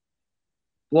just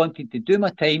wanted to do my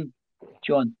time,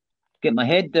 John, get my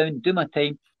head down, do my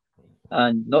time,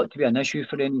 and not to be an issue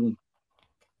for anyone.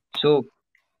 So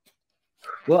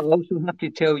what I also have to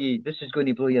tell you, this is going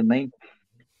to blow your mind.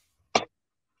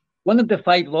 One of the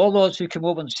 5 law lords who came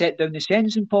over and set down the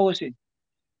sentencing policy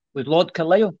was Lord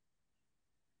Carlisle.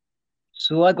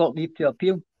 So I got leave to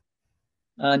appeal.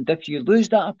 And if you lose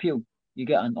that appeal, you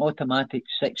get an automatic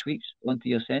 6 weeks onto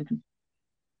your sentence.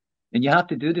 And you have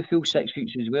to do the full 6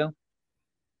 weeks as well.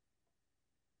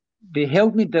 They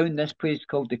held me down this place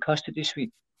called the custody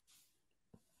suite.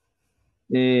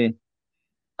 And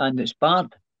it's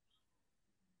barred.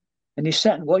 And they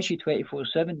sit and watch you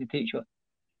 24/7. They take you.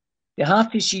 They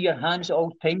have to see your hands at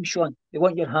all times, Sean. They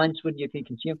want your hands when you're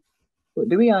taking care. But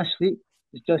the way I sleep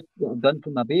is just what I've done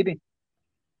for my baby.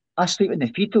 I sleep in the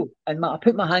fetal, and I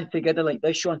put my hands together like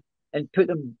this, Sean, and put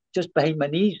them just behind my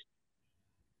knees.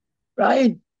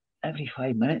 Brian, every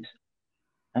 5 minutes.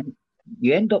 And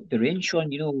you end up deranged,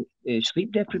 Sean, you know,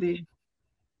 sleep deprivation.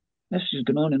 This is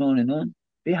going on and on and on.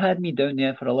 They had me down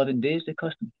there for 11 days, the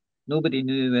custom. Nobody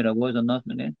knew where I was or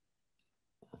nothing then.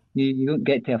 You don't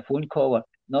get to a phone call or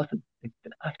nothing.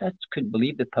 I just couldn't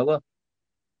believe the power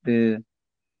the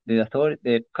authority,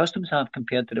 the customs have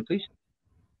compared to the police.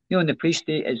 You know, in the police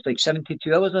state, it's like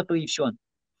 72 hours, I believe, Sean,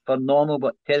 for normal,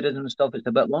 but terrorism and stuff, it's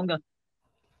a bit longer.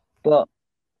 But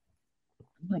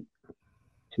I'm like,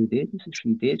 2 days, this is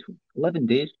 3 days, 11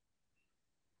 days.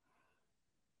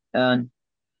 And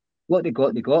what they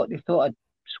got, they thought I'd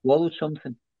swallowed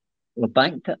something or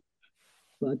banked it.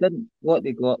 But I didn't. What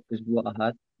they got was what I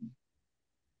had.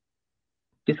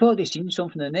 They thought they'd seen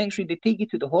something in an x-ray. They take you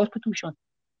to the hospital, Sean.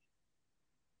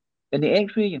 And they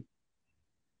x-ray you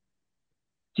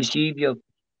to see if you've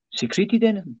secreted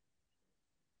anything.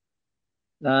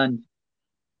 And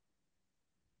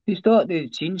they thought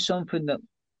they'd seen something that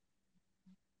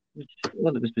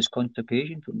it was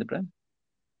constipation from the brown.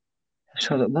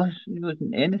 That's all it was. It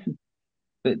wasn't anything.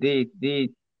 But they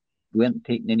weren't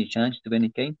taking any chance of any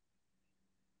kind.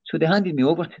 So they handed me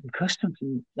over to the customs,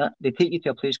 and they take you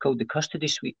to a place called the custody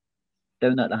suite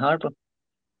down at the harbour.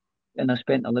 And I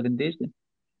spent 11 days there.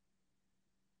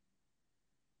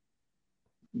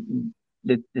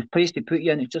 The place they put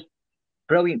you in is just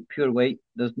brilliant, pure white.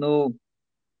 There's no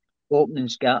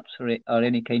openings, gaps, or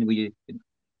any kind where you can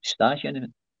stash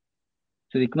anything.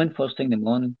 So they come in first thing in the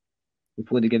morning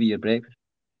before they give you your breakfast.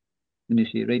 And they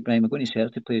say, right, Brian, we're going to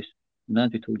search the place. And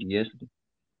as we told you yesterday,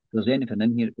 if there's anything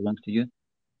in here, it belongs to you.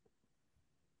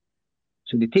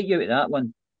 So they take you out of that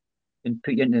one and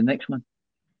put you into the next one.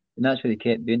 And that's where they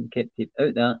kept doing, kept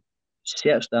out that,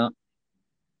 searched that,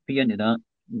 put you into that,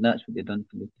 and that's what they've done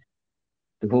for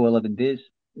the whole 11 days.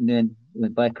 And then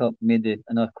went back up, made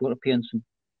another court appearance, and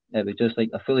it was just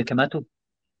like a fully committal.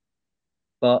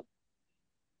 But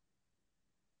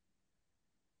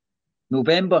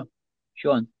November,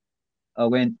 Sean, I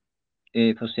went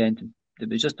for sentence. It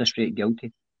was just a straight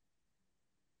guilty.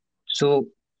 So,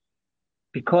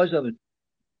 because I'm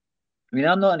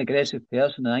not an aggressive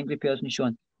person, an angry person,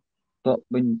 Sean, but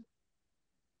when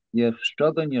you're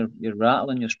struggling, you're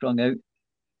rattling, you're strung out,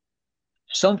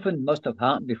 something must have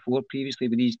happened before previously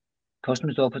with these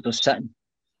customs officers sitting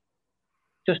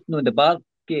just the bar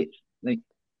gates. Like,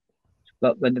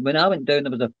 but when I went down,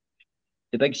 there was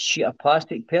the big sheet of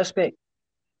plastic perspex.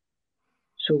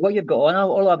 So what you've got on,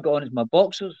 all I've got on is my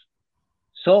boxers,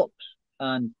 socks,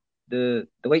 and the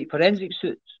white forensic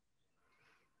suits.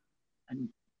 And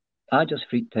I just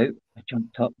freaked out. I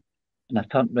jumped up and I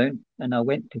turned round and I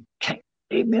went to kick.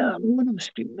 Hey, man, I'm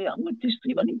screaming, I want to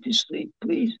sleep. I need to sleep,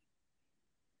 please.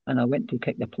 And I went to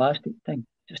kick the plastic thing.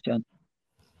 Just to I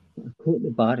caught the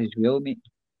bar as well, mate.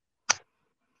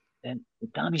 And the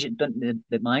damage it done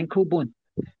to my ankle bone.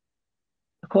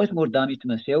 I caused more damage to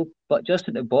myself, but just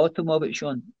at the bottom of it,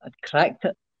 Sean, I'd cracked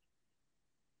it.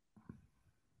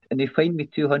 And they fined me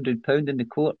 £200 in the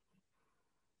court.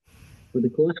 for the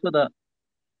cost for that,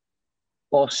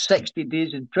 or 60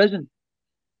 days in prison.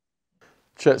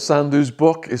 Chet Sandhu's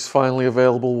book is finally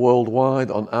available worldwide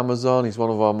on Amazon. He's one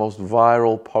of our most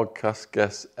viral podcast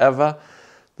guests ever.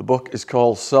 The book is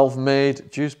called Self-Made,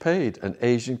 Dues Paid, an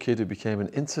Asian kid who became an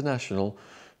international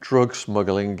drug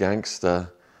smuggling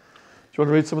gangster. Do you want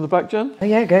to read some of the back, Jen? Oh,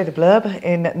 yeah, go the blurb.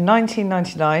 In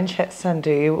 1999, Chet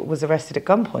Sandhu was arrested at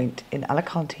gunpoint in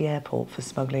Alicante Airport for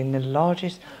smuggling the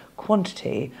largest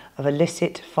quantity of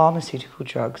illicit pharmaceutical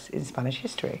drugs in Spanish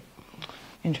history.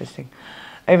 Interesting.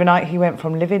 Overnight, he went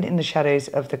from living in the shadows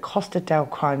of the Costa del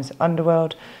Crime's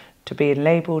underworld to being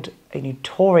labelled a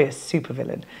notorious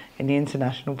supervillain in the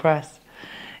international press.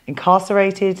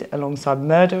 Incarcerated alongside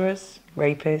murderers,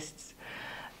 rapists,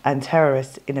 and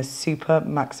terrorists in a super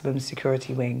maximum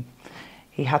security wing,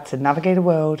 he had to navigate a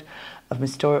world of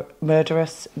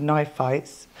murderous knife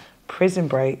fights, prison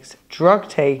breaks, drug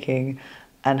taking,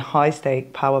 and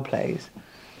high-stake power plays.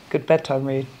 Good bedtime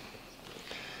read.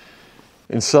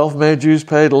 In Self-Made, Dues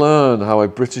Paid, learn how a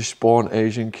British-born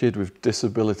Asian kid with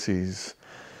disabilities,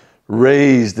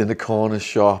 raised in a corner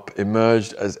shop,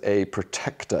 emerged as a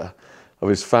protector of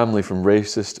his family from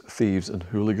racist thieves and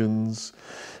hooligans.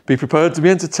 Be prepared to be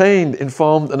entertained,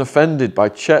 informed and offended by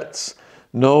Chet's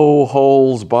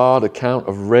no-holes-barred account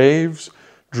of raves,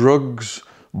 drugs,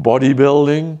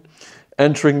 bodybuilding,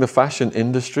 entering the fashion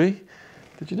industry.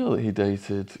 Did you know that he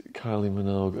dated Kylie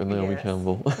Minogue and Naomi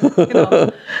Campbell?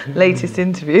 Latest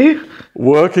interview.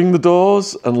 Working the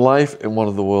doors and life in one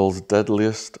of the world's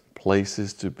deadliest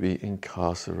places to be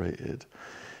incarcerated.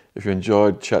 If you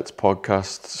enjoyed Chet's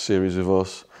podcast series with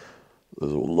us,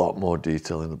 there's a lot more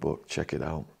detail in the book. Check it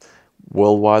out.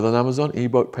 Worldwide on Amazon,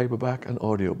 ebook, paperback, and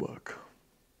audiobook.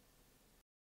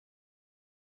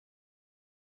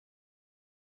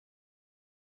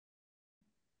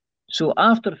 So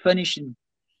after finishing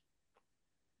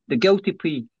the guilty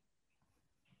plea,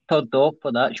 turned off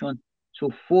for that, Sean.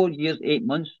 So 4 years, 8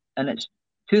 months, and it's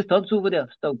 2/3 over there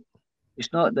still.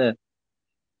 It's not the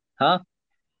half.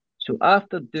 So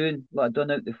after doing what I'd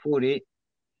done out the 4-8,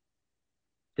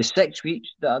 the 6 weeks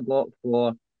that I got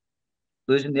for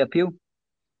losing the appeal,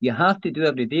 you have to do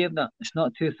every day of that. It's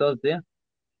not 2/3 there.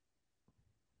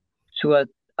 So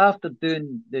after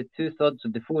doing the 2/3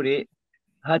 of the 4-8,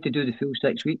 I had to do the full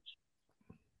 6 weeks.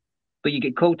 But you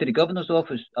get called to the governor's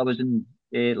office. I was in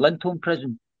Lindholm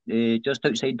prison, just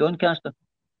outside Doncaster.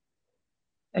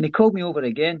 And he called me over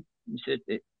again. He said,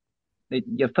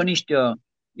 you finished your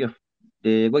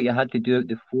what you had to do out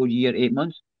the 4 year, 8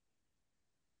 months.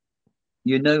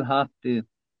 You now have to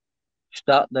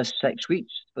start this 6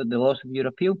 weeks for the loss of your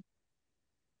appeal.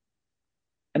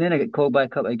 And then I got called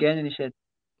back up again and he said,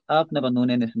 I've never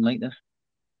known anything like this.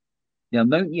 The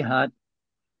amount you had,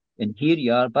 and here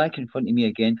you are back in front of me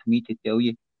again for me to tell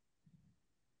you,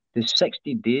 the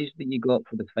 60 days that you got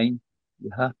for the fine, you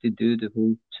have to do the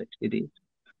whole 60 days.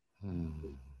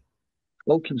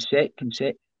 All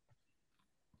consent.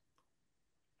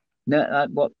 Now,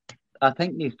 what I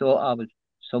think they thought I was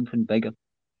something bigger.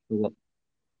 What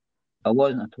I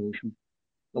wasn't at all.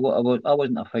 I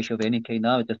wasn't a fish of any kind.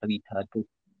 I was just a wee tadpole.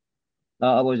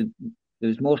 I wasn't. There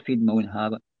was more feeding my own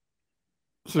habit.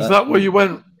 So is that where you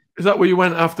went? Is that where you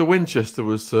went after Winchester?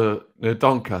 Was near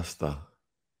Doncaster?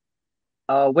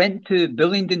 I went to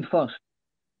Billingdon first.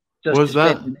 Was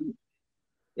that?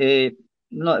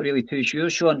 Not really too sure,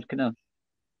 Sean. Kind of.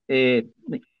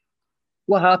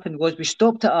 What happened was we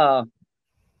stopped at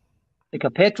a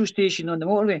petrol station on the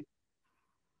motorway,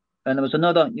 and there was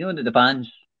another. You know the vans,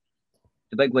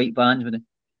 the big white vans with it.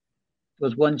 There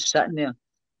was one sitting there.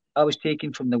 I was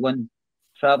taken from the one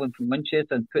travelling from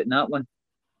Winchester and put in that one,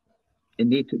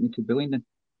 and they took me to Billingdon.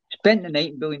 Spent the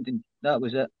night in Billingdon. That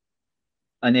was it.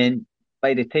 And then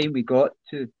by the time we got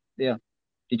to there,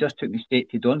 they just took me straight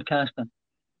to Doncaster,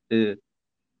 the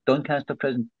Doncaster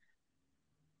prison,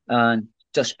 and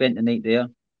just spent the night there.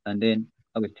 And then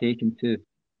I was taken to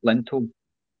Lindholm.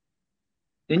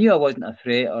 They knew I wasn't a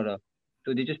threat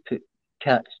so they just put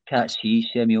Cat C,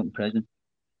 sent me out in prison,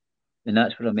 and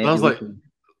that's where I met.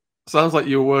 Sounds like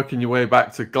you were working your way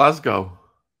back to Glasgow.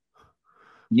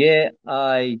 Yeah,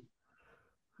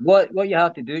 what you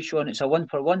have to do, Sean, it's a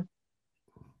 1-for-1.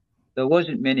 There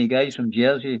wasn't many guys from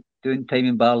Jersey doing time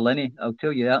in Barlinnie, I'll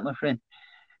tell you that, my friend.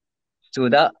 So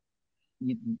that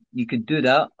you could do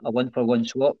that, a 1-for-1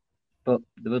 swap, but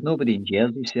there was nobody in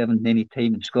Jersey serving any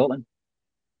time in Scotland.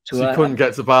 So you couldn't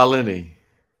get to Barlinnie?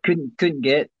 Couldn't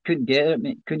get it,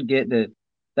 mate. Couldn't get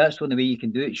that's the only way you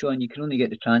can do it, Sean. You can only get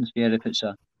the transfer if it's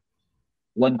a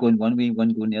one going one way,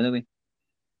 one going the other way.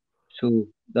 So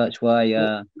that's why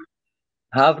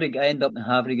Havrig, I ended up in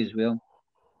Havrig as well.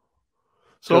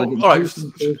 So, all right,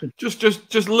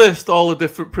 just list all the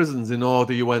different prisons in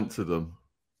order you went to them.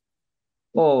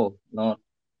 Oh no,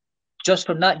 just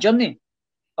from that journey,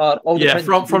 or all the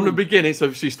prisons? From the beginning. So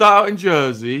you start out in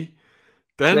Jersey,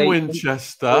 then Right.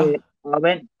 Winchester.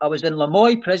 I was in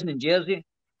Lamoille prison in Jersey.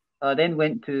 I then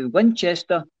went to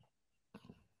Winchester.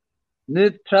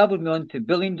 Travelled me on to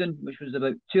Billingdon, which was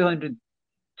about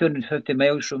 250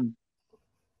 miles from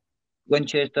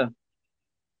Winchester.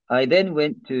 I then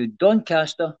went to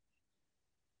Doncaster,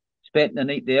 spent the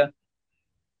night there.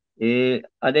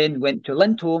 I then went to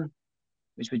Lindholm,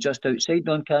 which was just outside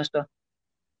Doncaster.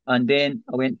 And then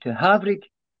I went to Havrig,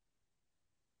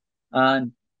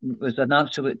 and it was an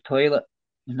absolute toilet.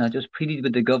 And I just pleaded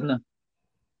with the governor,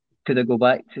 could I go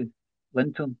back to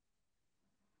Lindholm?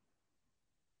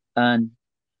 And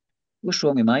what's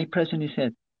wrong with my prison? He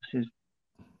said. I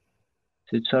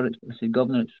said, sir, I said,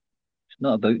 Governor, it's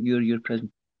not about your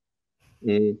prison.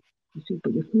 He said,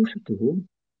 but you're closer to home,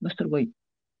 Mr. White.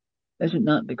 Isn't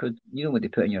that because you know what they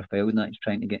put in your file and that he's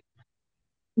trying to get?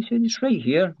 He said, it's right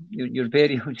here. Your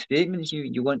very own statements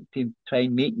you want to try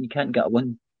and make, you can't get a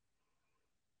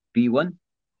 1B1.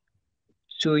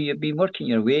 So you've been working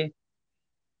your way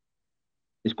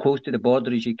as close to the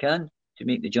border as you can to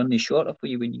make the journey shorter for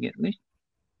you when you get released.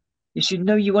 He said,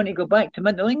 now you want to go back to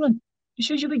Middle England? He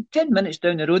says, you're like 10 minutes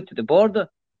down the road to the border.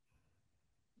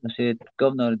 I said,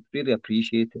 Governor, I'd really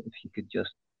appreciate it if you could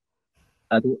just,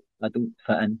 I don't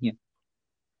fit in here.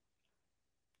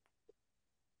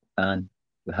 And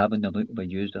we haven't a look of a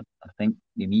user. I think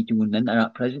the me going into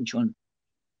that prison, Sean,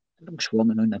 I'm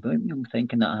swarming on about me. I'm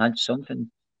thinking that I had something.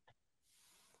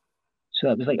 So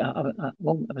it was like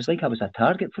I was a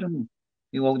target for them.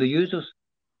 You know, all the users.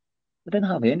 I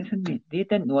didn't have anything, mate. They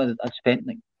didn't know that I'd spent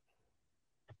like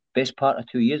best part of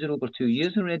 2 years or over 2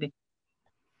 years already.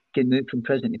 Getting moved from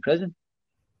prison to prison.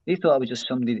 They thought I was just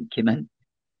somebody that came in.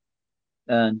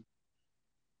 And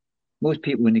most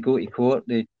people, when they go to court,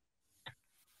 they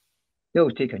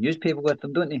always take a newspaper with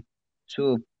them, don't they?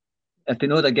 So if they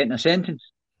know they're getting a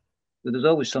sentence, so there's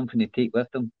always something they take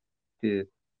with them to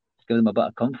give them a bit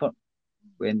of comfort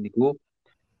when they go.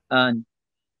 And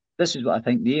this is what I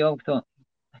think they all thought.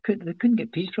 They couldn't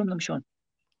get peace from them, Sean.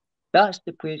 That's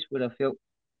the place where I felt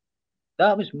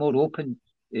that was more open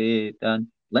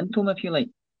than Lindholm, if you like.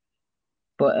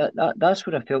 But that's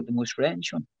where I felt the most threatened,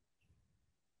 Sean.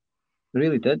 I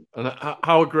really did. And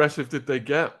how aggressive did they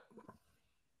get?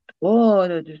 Oh,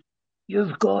 they just,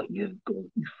 you've got, you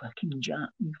fucking jack,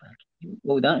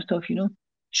 all that stuff, you know.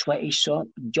 Sweaty sock,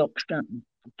 jockstrap,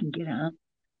 fucking get it out.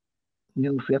 You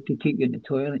know, if we have to take you in the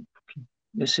toilet,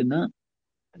 this and that.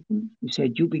 He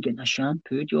said, you'll be getting a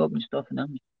shampoo job and stuff, and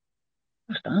I'm like,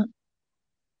 what's that?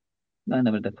 I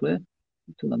never had a clue.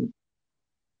 And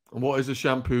what is a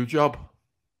shampoo job?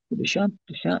 The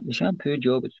shampoo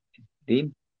job is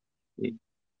them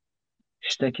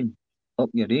sticking up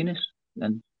your anus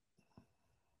and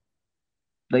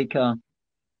like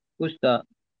what's that?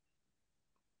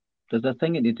 There's a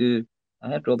thing that they do. I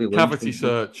had Robbie Williams. Cavity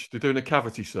search. They're doing a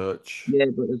cavity search. Yeah,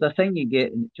 but there's a thing you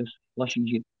get and it just flushes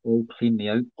you all cleanly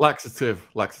out. Laxative.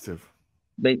 Like that,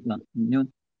 you know.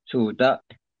 So that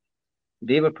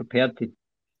they were prepared to,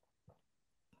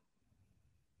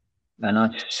 and I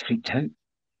just freaked out.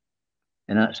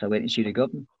 And that's I went to see the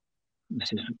governor. I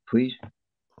says, please,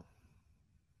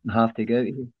 I have to get out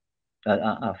of here.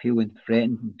 I feel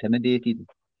threatened, intimidated,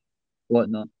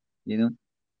 whatnot, you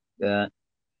know.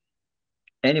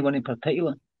 Anyone in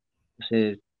particular? I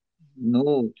said,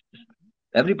 no,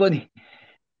 everybody.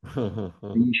 Are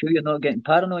you sure you're not getting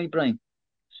paranoid, Brian?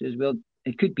 I says, well,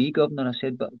 it could be, Governor. I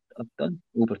said, but I've done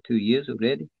over 2 years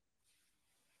already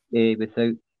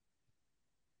without,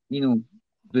 you know,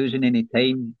 losing any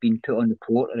time, being put on the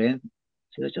port or anything. I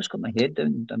said, I just got my head down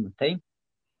and done my time.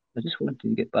 I just wanted to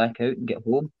get back out and get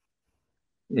home.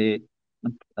 I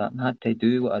had to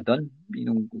do what I'd done. You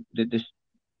know,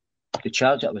 the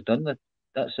charge that I was done with,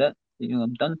 that's it. You know,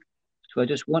 I'm done. So I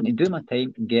just want to do my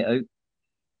time and get out.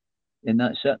 And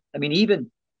that's it. I mean,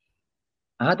 even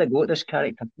I had to go at this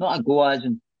character, not a go as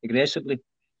in aggressively,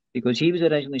 because he was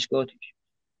originally Scottish.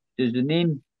 Does the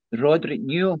name Roderick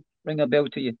Newell ring a bell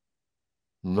to you?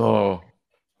 No.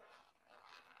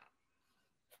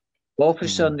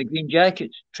 Officer in the Green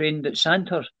Jackets, trained at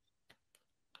Sandhurst.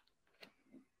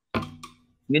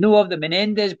 You know of the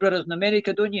Menendez brothers in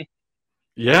America, don't you?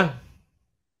 Yeah.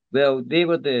 Well, they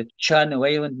were the Channel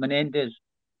Island Menendez.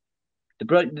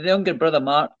 The younger brother,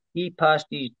 Mark, he passed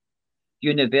his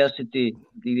university.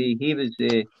 He was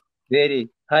very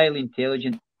highly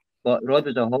intelligent, but Rod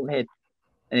was a hothead.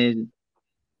 And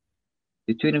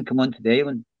the two of them come onto the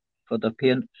island for their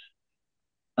parents'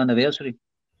 anniversary.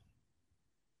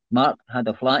 Mark had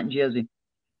a flat in Jersey,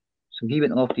 so he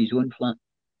went off to his own flat.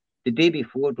 The day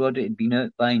before, Roderick had been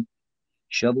out buying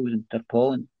shovels and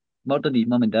tarpaulin, murdered his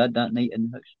mum and dad that night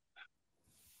in the house.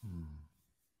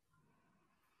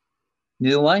 You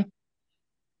know why?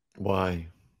 Why?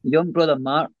 Young brother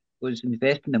Mark was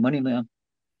investing the money later.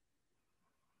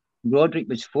 Roderick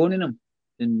was phoning him,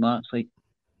 and Mark's like,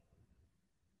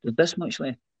 there's this much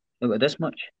left. I've got this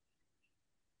much.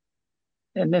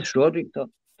 And this Roderick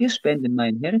thought, you're spending my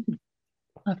inheritance.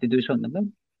 I have to do something about it.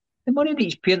 The money that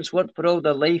his parents worked for all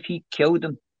their life, he killed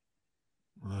them.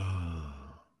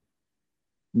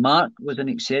 Mark was an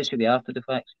accessory after the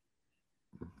fact.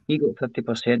 He got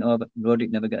 50% of it.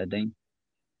 Roderick never got a dime.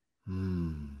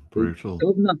 Brutal. The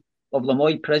governor of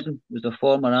Lamoille Prison was a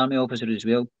former army officer as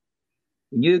well.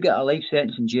 When you get a life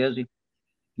sentence in Jersey,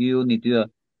 you only do a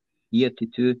year to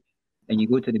two, and you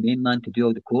go to the mainland to do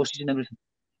all the courses and everything.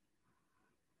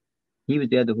 He was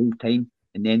there the whole time,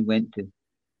 and then went to,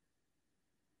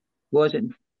 was it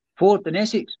Fort in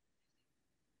Essex?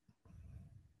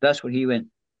 That's where he went.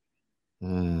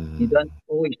 He done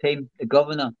all his time. The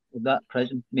governor of that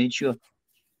prison made sure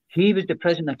he was the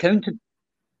prison accountant.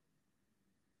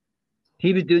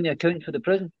 He was doing the accounting for the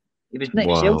prison. He was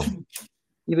next cell to me.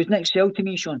 He was next cell to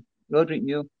me, Sean. Roderick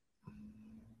knew.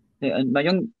 And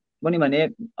one of my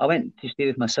I went to stay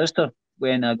with my sister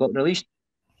when I got released.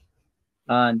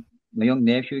 And my young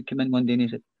nephew came in one day and he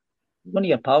said, one of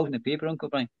your pals in the paper, Uncle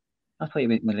Brian. I thought you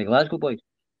went with the Glasgow boys.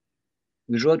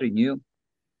 It was Roderick knew.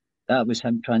 That was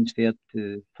him transferred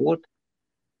to Ford.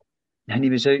 And he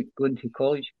was out going to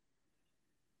college.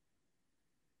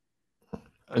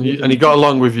 And he got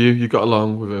along with you? You got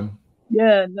along with him?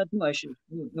 Yeah, no issues.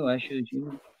 No issues, you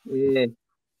know.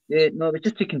 No, it was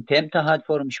just the contempt I had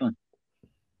for him, Sean.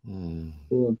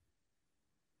 Or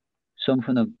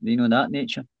something of, that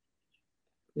nature.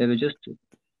 It was just,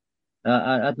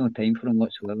 I had no time for him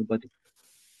whatsoever, buddy.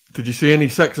 Did you see any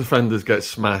sex offenders get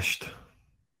smashed?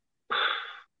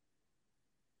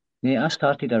 Mate, I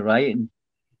started a riot in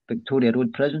Victoria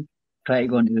Road Prison, trying to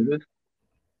go onto the roof.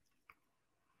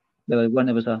 There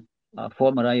was a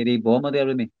former IRA bomber there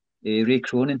with me, Ray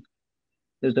Cronin.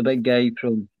 There's the big guy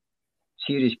from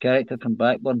serious character from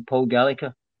Blackburn, Paul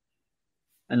Gallagher,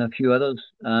 and a few others.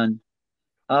 And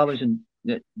I was in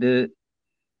the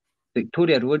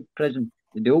Victoria Road Prison,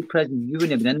 the old prison. You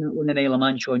wouldn't have been in the Isle of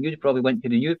Man, Sean. You probably went to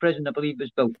the new prison, I believe,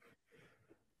 was built.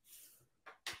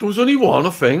 There was only one, I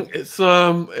think. It's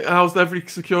it housed every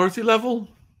security level.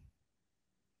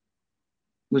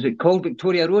 Was it called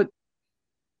Victoria Road?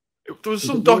 There was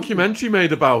some documentary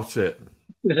made about it.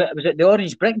 Was it the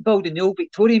Orange Brick Building, the old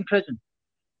Victorian prison?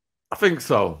 I think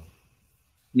so.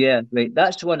 Yeah, right.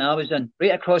 That's the one I was in.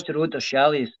 Right across the road, there's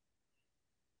chalets.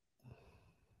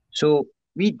 So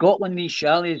we got one of these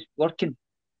chalets working.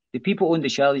 The people who owned the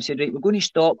chalets said, right, we're going to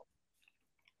stop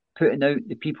putting out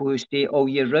the people who stay all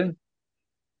year round.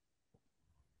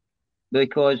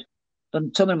 Because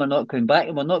some of them are not coming back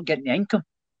and we're not getting the income.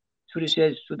 So he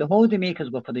says, so the holiday makers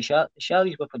were for the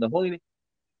chalets were for the holiday.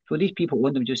 So these people who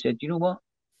owned them just said, you know what?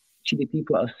 See, the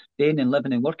people that are staying and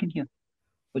living and working here,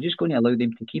 we're just going to allow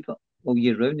them to keep it all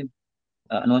year round and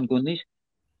at an ongoing lease.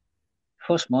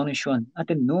 First morning, Sean, I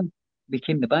didn't know him. We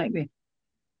came the back way,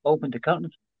 opened the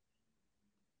curtains.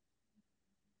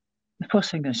 The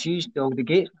first thing I see is all the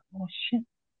gates. Oh shit,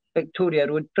 Victoria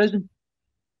Road Prison.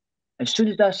 As soon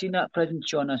as I seen that prison,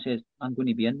 Sean, I said, I'm going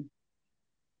to be in.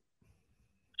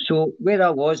 So where I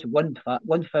was,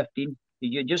 115,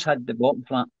 you just had the bottom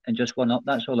flat and just one up.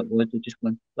 That's all it was, just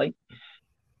one flight.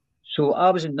 So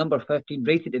I was in number 15,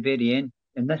 right at the very end,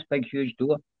 in this big, huge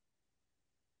door.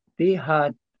 They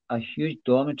had a huge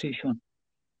dormitory, Sean.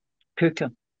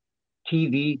 Cooker,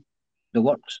 TV, the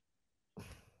works.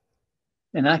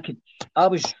 And I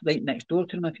was right next door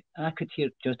to them. I could hear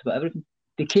just about everything.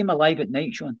 They came alive at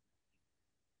night, Sean.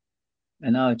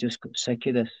 And I just got sick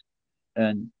of this.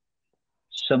 And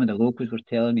some of the locals were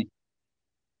telling me,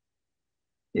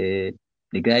 the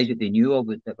guys that they knew of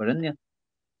that were in there,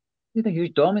 they had a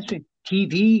huge dormitory,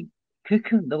 TV,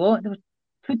 cooking, the lot. There was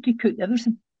food to cook,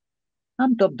 everything.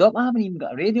 I'm dubbed up. I haven't even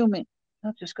got a radio, mate.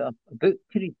 I've just got a book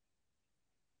to read.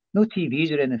 No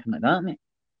TVs or anything like that, mate.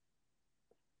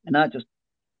 And I thought,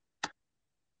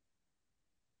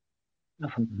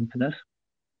 nothing for this.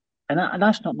 And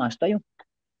that's not my style.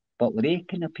 But with they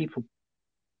kind of people,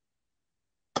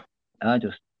 I'll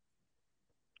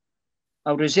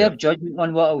reserve judgment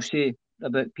on what I'll say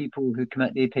about people who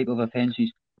commit these type of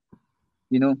offences,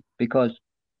 because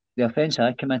the offence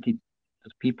I committed,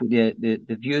 there's people, the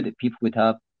view that people would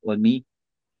have on me.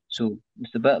 So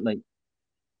it's a bit like...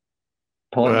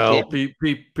 Well,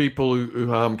 people who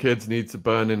harm kids need to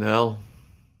burn in hell.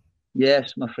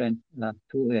 Yes, my friend. I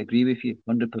totally agree with you,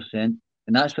 100%. And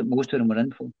that's what most of them were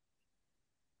in for.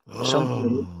 Oh,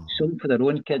 Some for their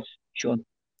own kids, Sean.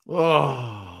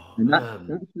 oh And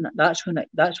man. that's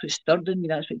what stirred in me.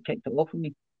 That's what kicked it off in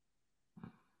me.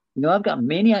 You know, I've got a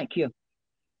maniac here.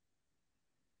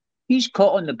 He's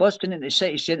caught on the bus into the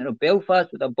city centre of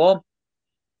Belfast with a bomb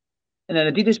and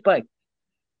an Adidas bag.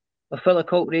 A fella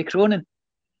called Ray Cronin.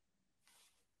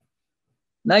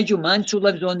 Nigel Mansell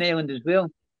lives on the island as well.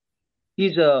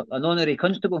 He's an honorary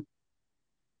constable.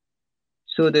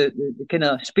 So the kind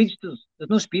of speedsters, there's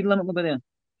no speed limit over there.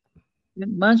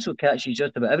 Mansell catches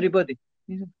just about everybody.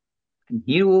 He's a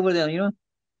hero over there, you know.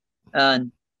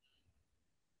 And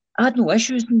I had no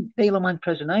issues in Isle of Man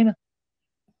prison either.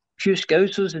 Few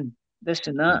Scousers and this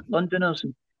and that, Londoners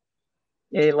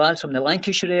and lads from the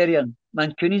Lancashire area and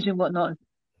Mancunians and whatnot.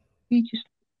 We just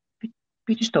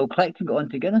we just all clicked and got on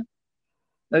together.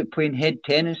 Out playing head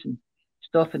tennis and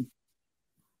stuff and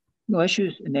no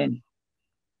issues. And then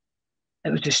it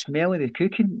was the smell of the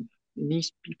cooking and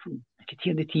these people. I could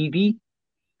hear the TV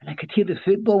and I could hear the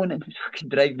football and it was fucking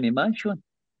driving me mad, Sean.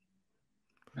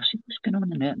 I said, what's going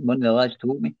on in there? And one of the lads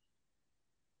told me.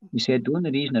 He said, the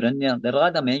only reason they're in there, the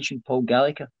lad I mentioned, Paul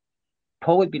Gallagher,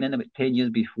 Paul had been in about 10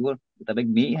 years before with a big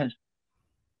mate of his.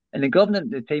 And the governor at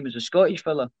the time was a Scottish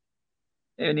fella.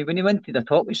 And when he went to the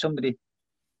talk with somebody,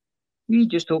 he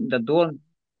just opened the door and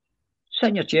sit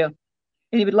in your chair.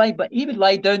 And he would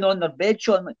lie down on their bed,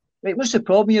 Sean. Like, right, what's the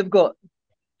problem you've got?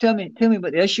 Tell me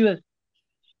what the issue is.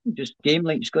 Just game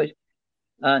like Scottish.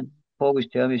 And Paul was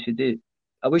telling me, he said,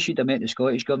 I wish you'd have met the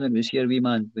Scottish governor who was here, wee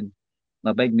man, when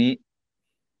my big mate,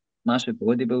 massive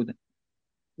bodybuilder.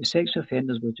 The sex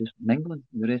offenders were just mingling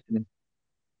with the rest of them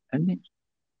inmates.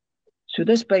 So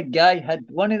this big guy had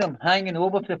one of them hanging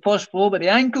over the first floor by the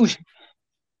ankles.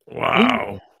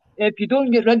 Wow. If you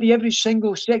don't get rid of every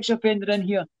single sex offender in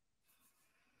here,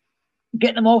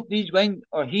 get them off these wings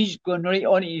or he's going right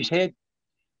on his head.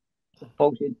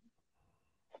 Paul said,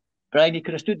 Brian, he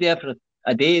could have stood there for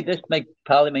a day. This big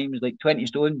pal of mine was like 20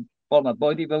 stone, former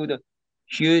bodybuilder,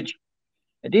 huge.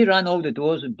 And they ran all the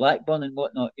doors in Blackburn and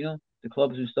whatnot, you know, the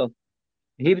clubs and stuff.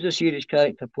 He was a serious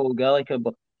character, Paul Gallagher,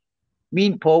 but me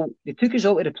and Paul, they took us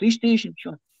all to the police station,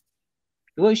 Sean.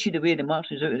 You want to see the way they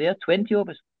marched us out of there? 20 of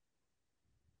us.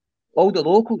 All the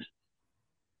locals.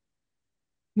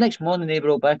 Next morning, they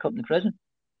were all back up in the prison.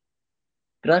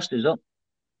 Grassed us up.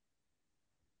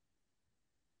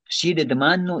 See the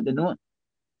demand note, the note.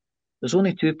 There's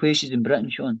only two places in Britain,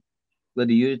 Sean, where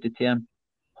they use the term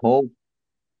hall.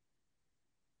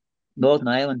 Northern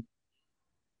Ireland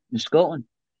and Scotland.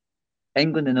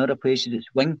 England and other places, it's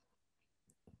wing.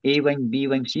 A wing, B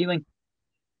wing, C wing.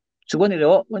 So one of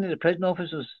the prison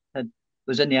officers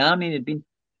was in the army and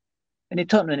he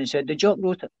turned around and said, the Jock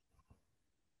wrote it.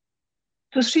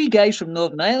 There's three guys from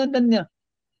Northern Ireland in there.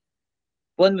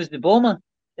 One was the bomber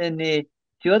and the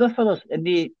two other fellas, and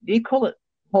they call it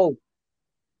hall.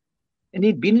 And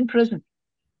they'd been in prison.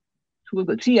 So we've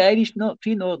got three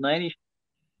Northern Irish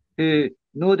who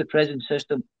know the prison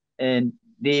system, and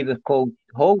they were called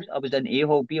halls. I was in A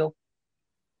hall, B hall.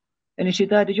 And he said,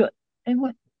 Dad, did you? And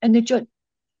what? And the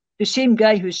same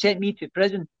guy who sent me to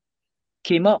prison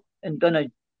came up and done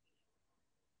a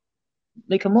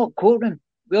mock courtroom.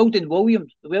 Weldon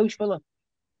Williams, the Welsh fella.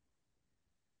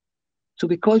 So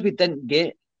because we didn't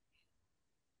get,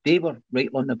 they were right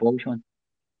on the ball, Sean.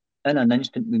 In an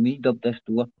instant, when we dubbed this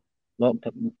door, locked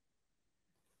up.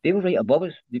 They were right above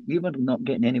us. We were not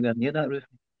getting anywhere near that roof.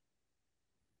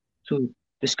 So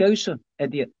the Scouser,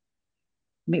 idiot,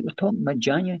 mate, we're talking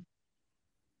mid-January.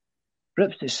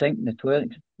 Rips the sink in the toilet.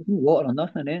 There's no water or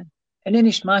nothing there. And then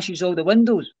he smashes all the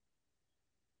windows.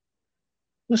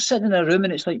 We're sitting in a room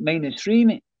and it's like -3,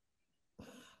 mate.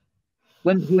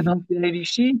 Wind blowing off the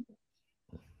Irish Sea.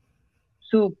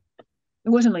 So it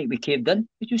wasn't like we caved in.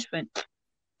 We just went,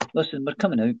 listen, we're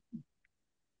coming out. It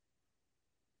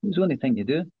was the only thing to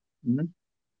do.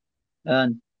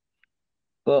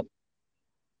 But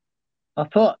I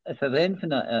thought if there was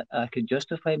anything I could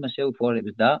justify myself for, it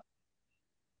was that.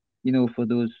 You know, for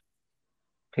those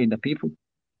kind of people.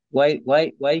 Why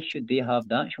should they have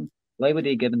that? Why were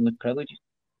they given those privileges?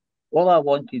 All I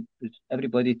wanted was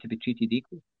everybody to be treated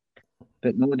equal.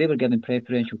 But no, they were given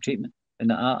preferential treatment.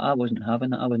 And I wasn't having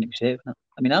that. I wasn't accepting it.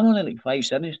 I mean, I'm only like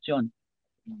 5'7", John,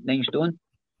 9 stone.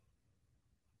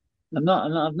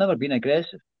 I've never been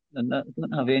aggressive. I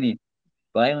don't have any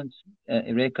violence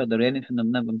record or anything. I've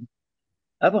never,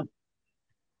 ever.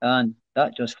 And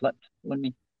that just flipped on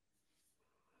me.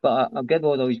 But I'll give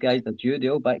all those guys their due. They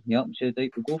all backed me up and said,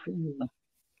 right, we'll go for it.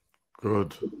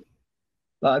 Good.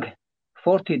 But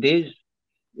 40 days,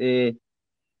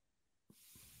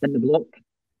 in the block.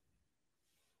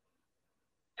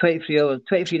 23 hours,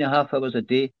 23 and a half hours a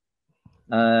day.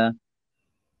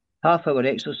 Half-hour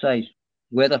exercise,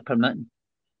 weather permitting.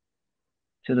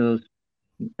 So there was,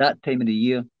 that time of the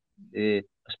year, I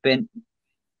spent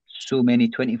so many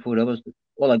 24 hours.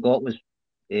 All I got was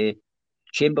a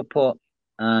chamber pot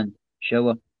and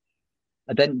shower.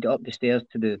 I didn't get up the stairs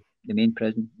to the main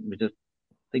prison. It was just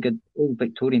like an old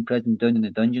Victorian prison down in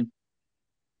the dungeon.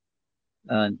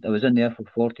 And I was in there for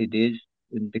 40 days.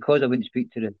 And because I wouldn't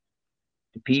speak to the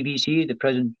PVC, the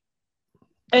prison.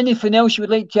 Anything else you would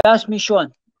like to ask me,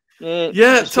 Sean?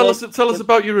 Yeah, tell us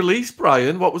about your release,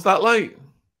 Brian. What was that like?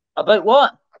 About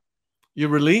what? Your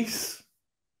release?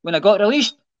 When I got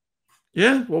released?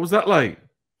 Yeah, what was that like?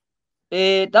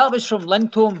 That was from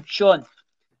Lindholm, Sean.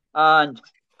 And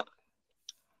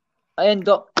I ended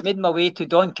up making my way to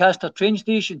Doncaster train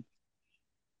station.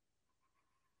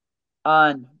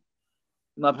 And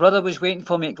my brother was waiting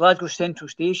for me at Glasgow Central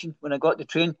Station when I got the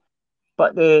train.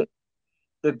 But the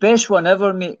best one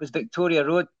ever, mate, was Victoria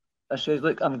Road. I said,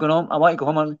 look, I'm going home. I want to go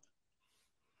home early.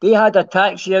 They had a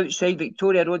taxi outside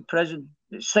Victoria Road Prison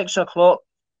at 6 o'clock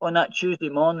on that Tuesday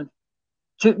morning.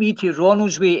 Took me to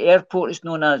Ronaldsway Airport, it's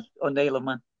known as, on the Isle of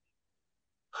Man.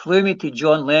 Flew me to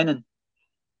John Lennon.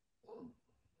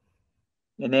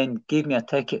 And then gave me a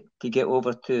ticket to get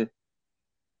over to,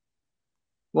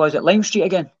 what was it, Lime Street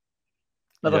again?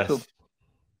 Liverpool. Yes.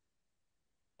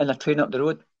 And a train up the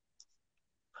road.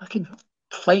 Fucking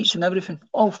flights and everything.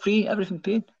 All free, everything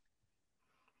paid.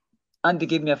 And they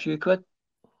gave me a few quid.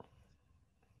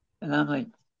 And I'm like,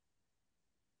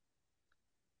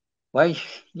 why?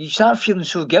 You start feeling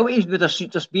so guilty with us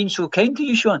just being so kind to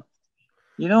you, Sean.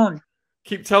 You know?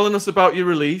 Keep telling us about your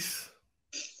release.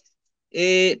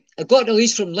 I got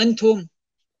released from Lindholm,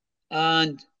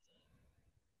 and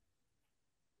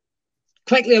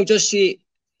quickly I'll just say,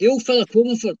 the old fella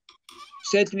Comerford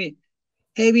said to me,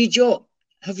 hey, wee Jock,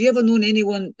 have you ever known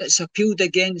anyone that's appealed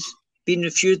against being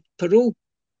refused parole?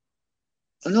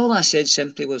 And all I said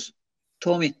simply was,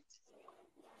 Tommy,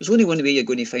 there's only one way you're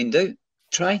going to find out.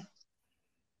 Try.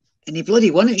 And he bloody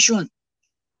won it, Sean.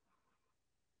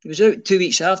 He was out 2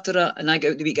 weeks after that, and I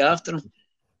got out the week after him.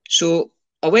 So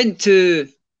I went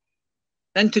into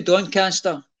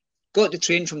Doncaster, got the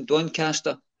train from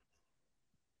Doncaster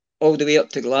all the way up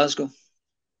to Glasgow.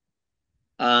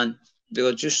 And they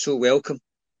were just so welcome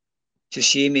to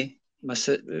see me.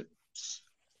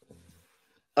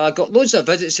 I got loads of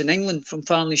visits in England from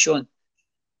family, Sean.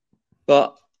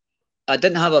 But I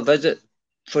didn't have a visit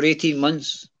for 18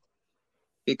 months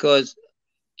because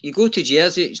you go to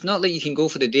Jersey, it's not like you can go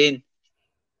for the day. And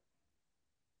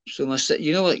so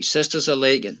like sisters are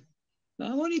like,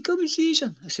 I want to come and see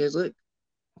you. I said, look,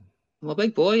 I'm a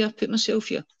big boy. I put myself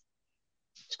here.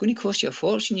 It's going to cost you a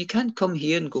fortune. You can't come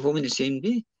here and go home in the same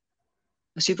day.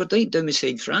 I said, we're right down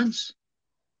beside France.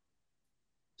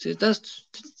 I said,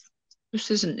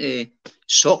 this isn't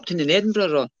Stockton in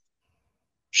Edinburgh or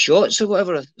Shotts or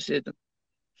whatever. I said,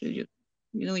 we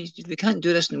can't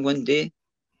do this in one day.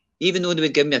 Even though they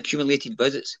would give me accumulated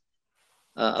visits,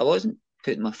 I wasn't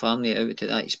putting my family out to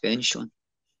that expense, Sean.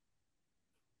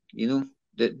 You know,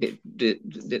 the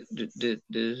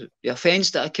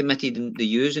offence that I committed and the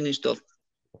using and stuff,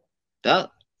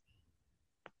 that,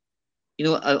 you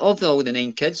know, of all the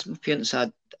 9 kids, my parents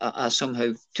had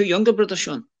somehow 2 younger brothers,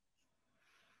 Sean.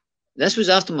 This was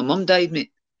after my mum died,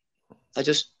 mate.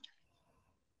 The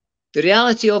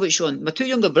reality of it, Sean, my 2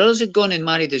 younger brothers had gone and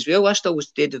married as well. I still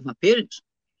stayed with my parents.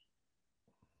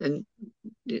 And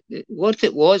what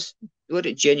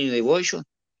it genuinely was, Sean,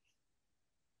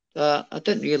 I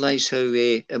didn't realise how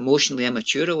emotionally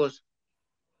immature I was.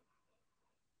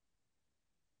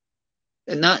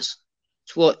 And that's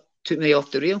what took me off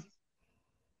the rail.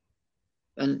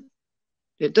 And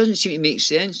it doesn't seem to make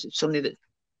sense. It's somebody that's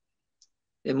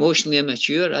emotionally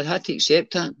immature. I had to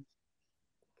accept that.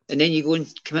 And then you go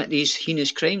and commit these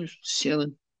heinous crimes,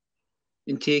 selling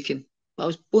and taking. I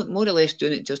was more or less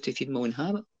doing it just to feed my own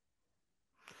habit.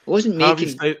 I wasn't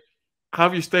making...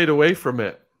 Have you stayed away from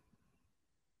it?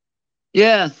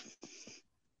 Yeah.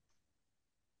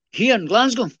 Here in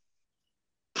Glasgow.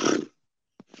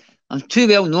 I'm too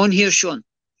well known here, Sean.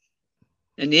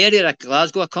 In the area of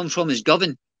Glasgow I come from is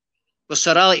Govan, where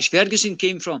Sir Alex Ferguson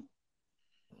came from.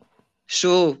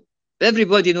 So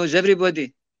everybody knows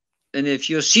everybody. And if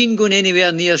you're seen going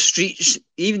anywhere near streets,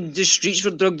 even just streets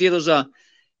where drug dealers are,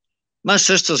 my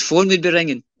sister's phone would be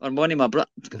ringing, or one of my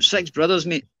brothers. I've got 6 brothers,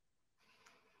 mate.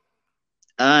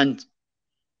 And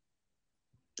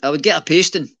I would get a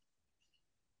pasting.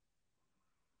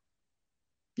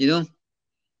 You know,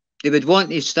 they would want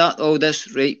to start all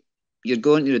this, right? You're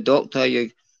going to the doctor, you're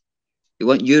They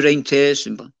want urine tests,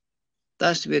 and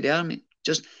that's the way they are, mate.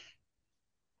 Just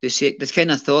they say the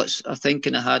kind of thoughts or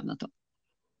thinking I had, and I thought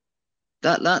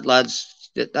that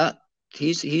lad's that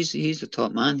he's the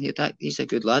top man. He's a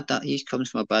good lad. That he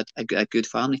comes from a good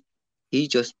family. He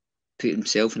just put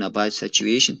himself in a bad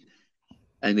situation,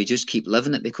 and we just keep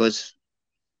living it because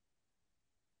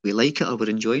we like it or we're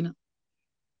enjoying it.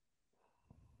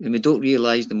 And we don't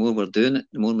realise the more we're doing it,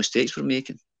 the more mistakes we're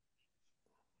making.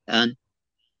 And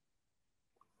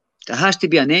there has to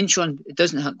be an end, Sean. It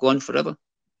doesn't go on forever.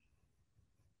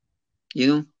 You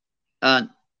know? And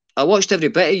I watched every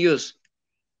bit of yours.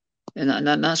 And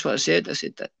that's what I said. I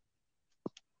said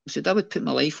I would put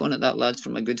my life on it, that lad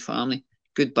from a good family,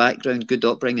 good background, good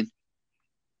upbringing.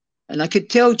 And I could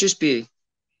tell just by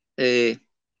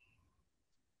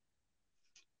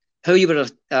how you were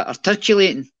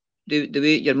articulating the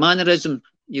way your mannerism,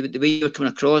 the way you were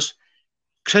coming across,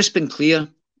 crisp and clear,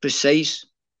 precise,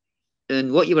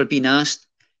 and what you were being asked,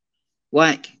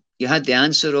 whack, you had the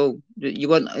answer all. You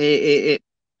weren't, there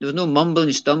was no mumbling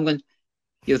and stumbling.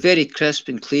 You're very crisp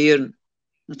and clear. And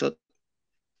I thought,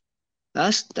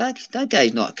 that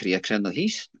guy's not a career criminal.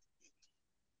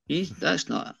 That's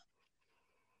not.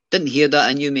 Didn't hear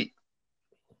that in you, mate.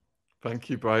 Thank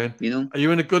you, Brian. You know, are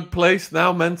you in a good place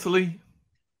now mentally?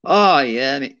 Oh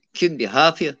yeah, mate. Couldn't be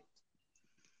happier.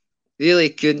 Really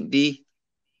couldn't be.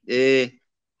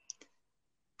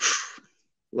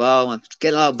 Wow, I'm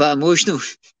getting a little bit emotional.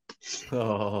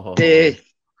 Oh.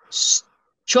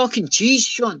 Chalk and cheese,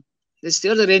 Sean. It's the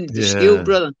other end of the scale,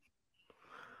 brother.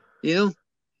 You know?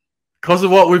 Because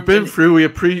of what we've been through,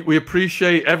 we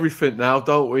appreciate everything now,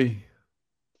 don't we?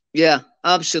 Yeah,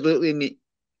 absolutely, mate.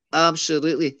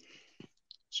 Absolutely.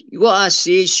 What I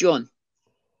say, Sean,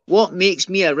 what makes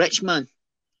me a rich man?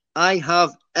 I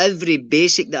have every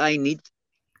basic that I need.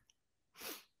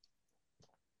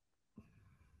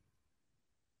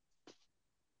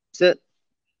 That's it.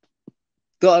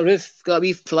 Got a roof, got a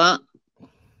wee flat.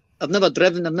 I've never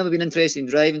driven, I've never been interested in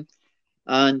driving.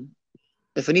 And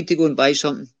if I need to go and buy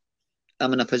something,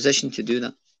 I'm in a position to do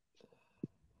that.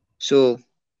 So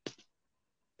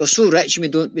we're so rich and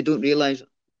we don't realise it.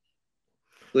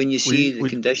 When you see the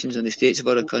conditions in the states of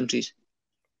other countries.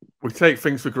 We take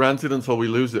things for granted until we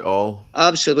lose it all.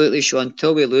 Absolutely, Sean.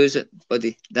 Until we lose it,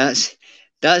 buddy. That's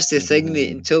the thing,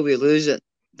 mate. Until we lose it,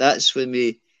 that's when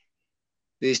we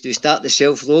start the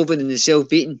self-loathing and the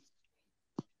self-beating.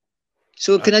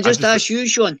 So can I just ask you,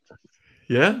 Sean?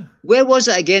 Yeah. Where was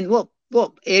it again? What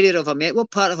area of America? What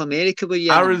part of America were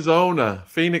you in? Arizona.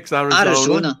 Phoenix,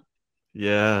 Arizona.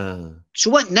 Yeah. So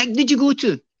what nick did you go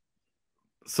to?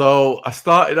 So I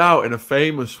started out in a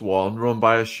famous one run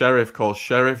by a sheriff called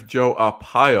Sheriff Joe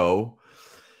Arpaio.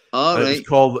 All right.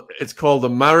 It's called the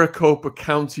Maricopa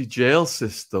County Jail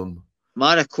System.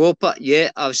 Maricopa,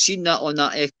 yeah, I've seen that on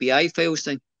that FBI files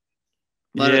thing.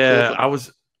 Maricopa.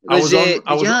 Yeah,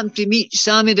 did you happen to meet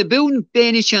Sammy the Bull by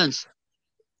any chance?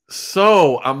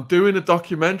 So I'm doing a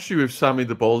documentary with Sammy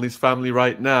the Bull and his family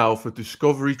right now for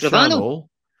Discovery Channel.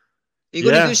 Are you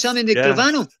going to do Sammy the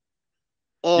Gravano?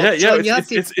 Oh, yeah, John, you have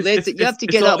to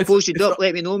get that posted up.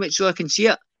 Let me know, mate, so I can see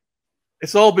it.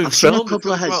 It's all been filmed. It's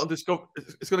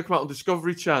going to come out on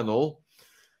Discovery Channel,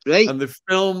 right? And they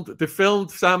filmed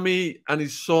Sammy and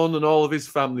his son and all of his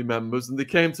family members, and they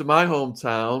came to my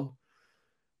hometown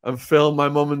and filmed my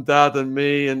mum and dad and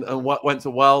me, and went to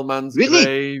Wildman's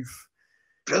grave.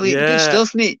 Brilliant, good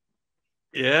stuff, mate.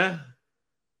 Yeah.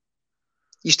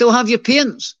 You still have your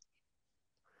parents?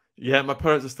 Yeah, my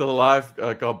parents are still alive.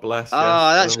 God bless.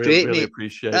 Oh, that's great, really mate.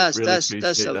 Appreciate.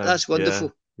 That's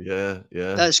wonderful. Yeah.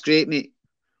 That's great, mate.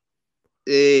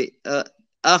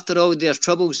 After all their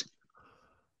troubles,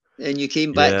 and you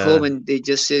came back home, and they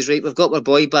just says, right, we've got our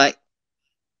boy back.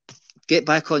 Get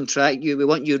back on track. We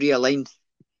want you realigned,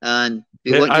 and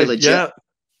we want you legit. Yeah,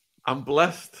 I'm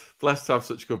blessed to have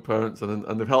such good parents, and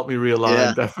they've helped me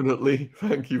realign. Definitely.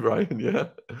 Thank you, Brian. Yeah.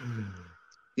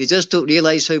 You just don't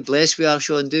realise how blessed we are,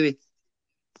 Sean, do we?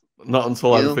 Not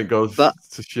until everything goes to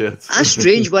shit. That's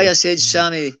strange why I said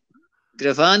Sammy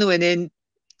Gravano, and then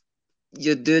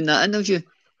you're doing that interview.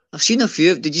 I've seen a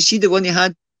few. Did you see the one you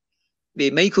had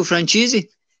with Michael Franzese?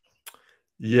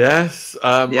 Yes.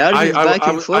 I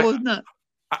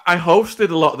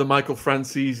hosted a lot of the Michael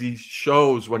Franzese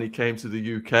shows when he came to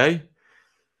the UK. Right.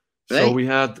 So we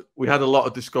had a lot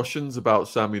of discussions about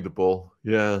Sammy the Bull.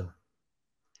 Yeah.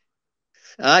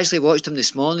 I actually watched him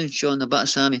this morning, Sean, a bit of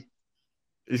Sammy.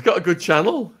 He's got a good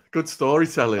channel, good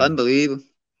storytelling. Unbelievable.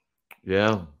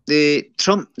 Yeah. The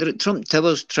Trump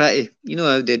Towers try to, you know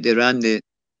how they ran the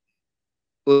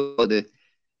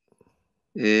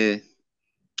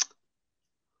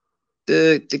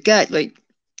guy, like,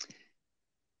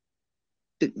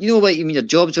 you know what you mean, your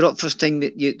jobs are up first thing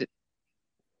that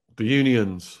The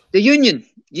unions. The unions,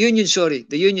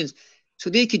 the unions. So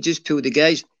they could just pull the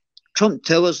guys. Trump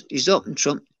Towers, he's up in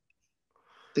Trump.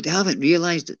 But they haven't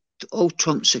realised that all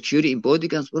Trump security and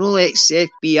bodyguards were all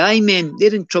ex-FBI men.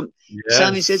 They're in Trump. Yes.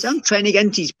 Sammy says, I'm trying to get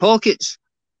into his pockets.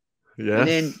 Yes. And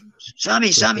then,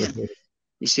 Sammy.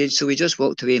 He said, so we just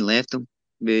walked away and left him.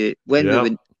 We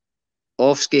went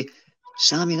off-ski.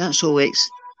 Sammy, that's all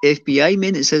ex-FBI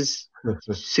men. It says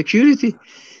security.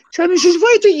 Sammy says,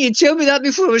 why didn't you tell me that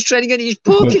before I was trying to get in his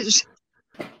pockets?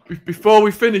 Before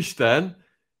we finish then,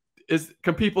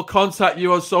 can people contact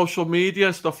you on social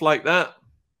media, stuff like that?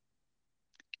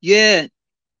 Yeah,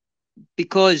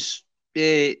 because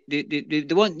they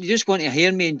just want to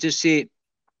hear me and just say,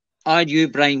 are you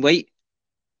Brian White?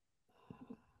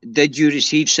 Did you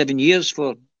receive 7 years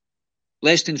for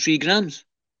less than 3 grams?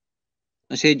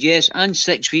 I said yes, and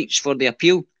 6 weeks for the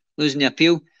appeal, losing the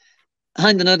appeal,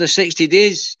 and another 60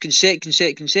 days,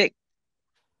 consec.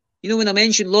 You know, when I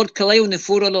mentioned Lord Carlisle and the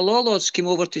 4 other law lords came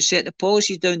over to set the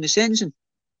policies down the sentencing.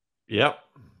 Yep.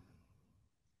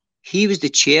 He was the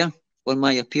chair on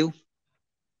my appeal.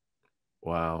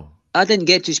 Wow. I didn't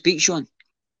get to speak, Sean.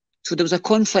 So there was a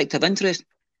conflict of interest.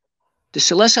 The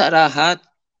solicitor I had,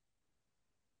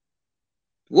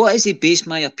 what has he based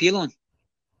my appeal on?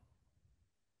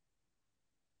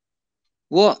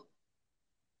 What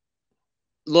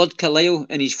Lord Carlisle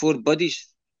and his 4 buddies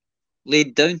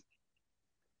laid down?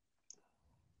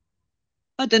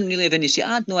 I didn't really have any say.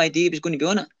 I had no idea he was going to be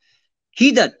on it.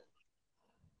 He did.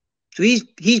 So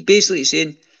he's basically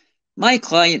saying, my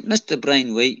client, Mr.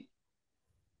 Brian White,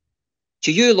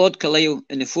 to you, Lord Carlisle,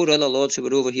 and the 4 other lords who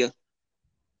were over here,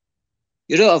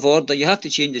 you're out of order. You have to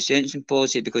change the sentencing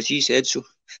policy because he said so.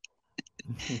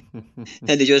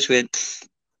 And they just went,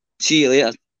 see you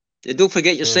later. And don't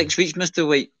forget your 6 weeks, Mr.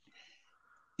 White.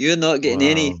 You're not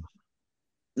getting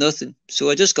nothing. So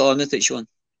I just got on with it, Sean.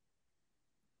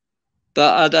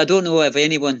 But I don't know of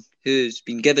anyone who's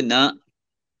been given that.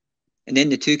 And then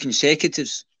the 2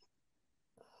 consecutives.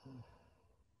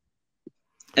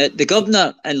 The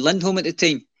governor in Lindholm at the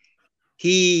time,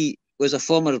 he was a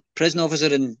former prison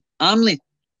officer in Armley.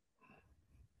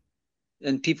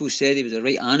 And people said he was a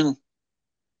right animal.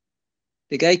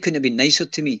 The guy couldn't have been nicer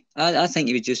to me. I think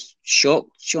he was just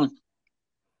shocked, Sean.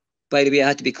 By the way, I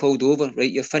had to be called over.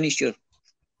 Right, you're finished your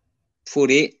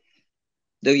 4-8.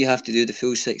 Now you have to do the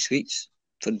full 6 weeks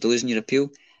for losing your appeal.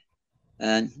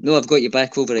 And no, I've got you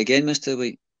back over again, Mr.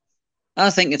 White. I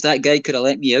think if that guy could have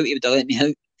let me out, he would have let me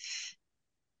out.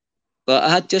 But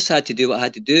I just had to do what I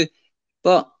had to do.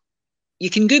 But you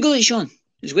can Google it, Sean,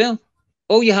 as well.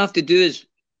 All you have to do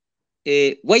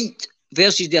is White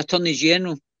versus the Attorney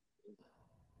General,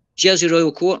 Jersey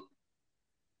Royal Court.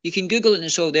 You can Google it and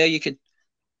it's all there. You can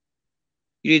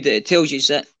read it. It tells you it's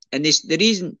that. And the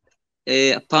reason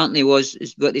apparently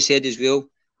is what they said as well.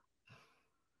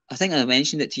 I think I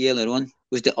mentioned it to you earlier on,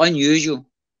 was the unusual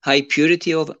high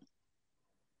purity of it.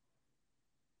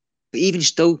 But even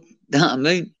still, that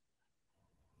amount,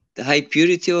 the high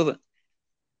purity of it.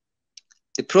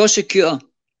 The prosecutor,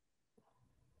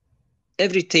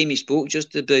 every time he spoke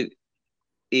just about,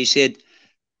 he said,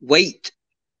 White,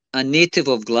 a native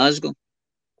of Glasgow.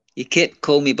 He kept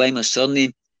calling me by my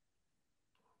surname.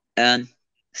 And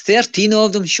 13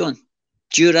 of them, Sean,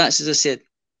 Durats, as I said,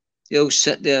 they all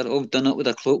sit there, all done up with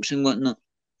their cloaks and whatnot.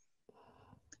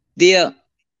 They're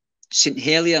St.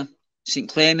 Helier, St.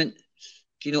 Clement,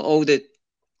 you know,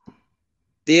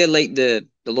 they're like the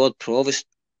Lord Provost,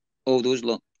 all those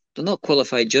lot. They're not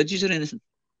qualified judges or anything.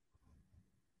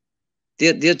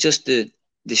 They're just the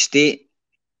state,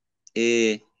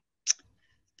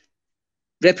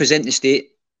 represent the state,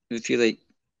 if you like.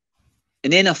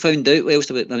 And then I found out, I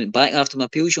went back after my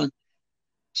appeal, Sean.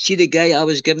 See the guy I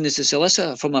was given as a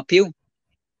solicitor for my appeal?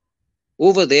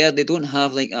 Over there, they don't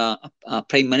have like a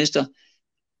Prime Minister.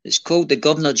 It's called the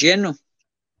Governor General.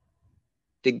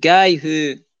 The guy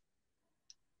who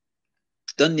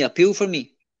done the appeal for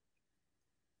me.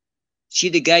 See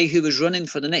the guy who was running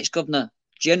for the next Governor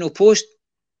General post?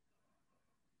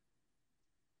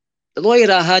 The lawyer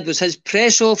I had was his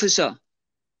press officer.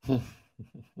 And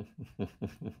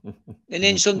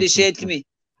then somebody said to me,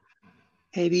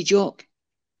 hey, wee Jock,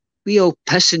 we all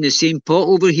piss in the same pot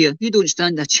over here. You don't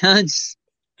stand a chance.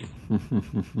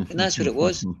 And that's what it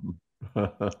was.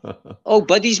 All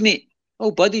buddies, mate.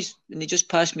 All buddies. And they just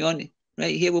passed me on.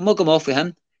 Right here, we'll mug them off with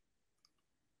him.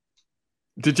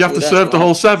 Did you have to serve the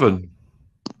whole 7?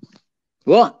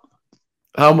 What?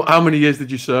 How many years did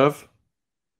you serve?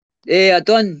 I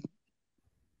done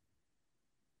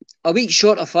a week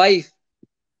short of 5.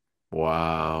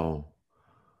 Wow.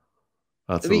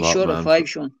 That's a week short of 5,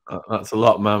 Sean. That's a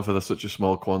lot, man, for such a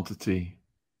small quantity.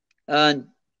 And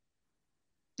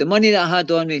the money that I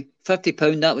had on me,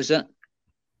 £50, that was it.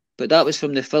 But that was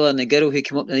from the fella and the girl who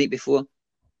came up the night before.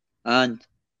 And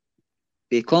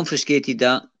they confiscated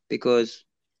that because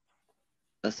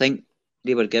I think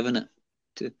they were giving it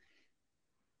to.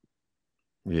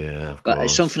 Yeah, of but course.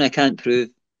 It's something I can't prove.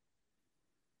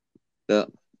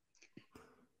 But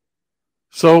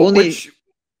so only that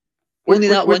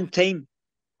which, one time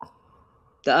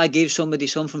that I gave somebody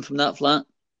something from that flat.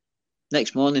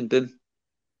 Next morning, boom.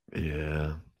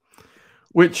 Yeah.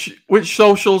 Which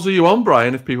socials are you on,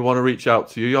 Brian? If people want to reach out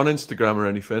to you, on Instagram or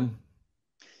anything?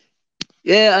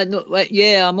 Yeah, I know.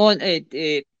 Yeah, I'm on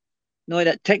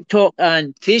that TikTok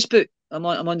and Facebook. I'm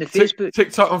on the Facebook.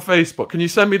 TikTok and Facebook. Can you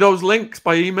send me those links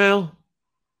by email?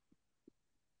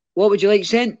 What would you like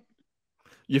sent?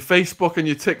 Your Facebook and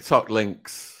your TikTok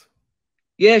links.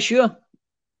 Yeah, sure.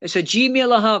 It's a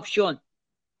Gmail I have, Sean.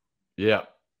 Yeah.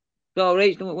 All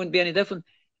right, no, it wouldn't be any different.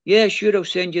 Yeah, sure, I'll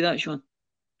send you that, Sean.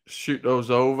 Shoot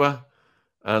those over.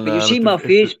 And but you see my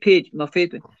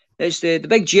Facebook. It's the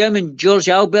big German, George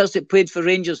Alberts, that played for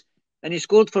Rangers, and he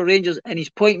scored for Rangers, and he's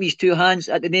pointing his two hands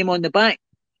at the name on the back.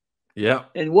 Yeah.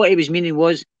 And what he was meaning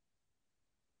was,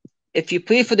 if you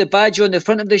play for the badge on the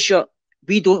front of the shirt,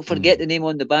 we don't forget the name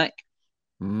on the back.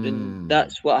 And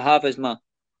that's what I have as my,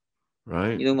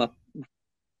 right. My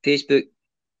Facebook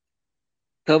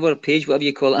cover page, whatever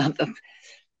you call it.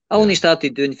 I only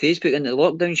started doing Facebook in the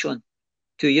lockdown, Sean,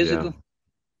 2 years ago.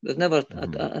 I've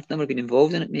never been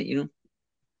involved in it, mate.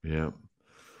 Yeah.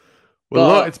 Well,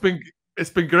 look,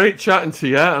 it's been great chatting to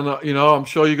you, and I'm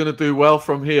sure you're going to do well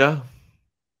from here.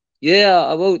 Yeah,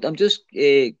 I will. I'm just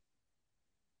getting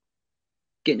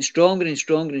stronger and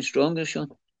stronger and stronger,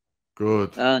 Sean.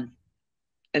 Good. And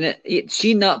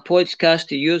seen that podcast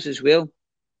of yours as well,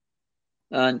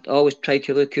 and I always try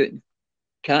to look at and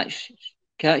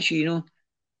catch you,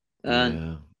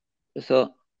 And I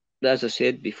thought, as I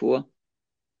said before,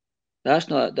 that's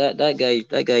not that guy.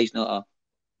 That guy's not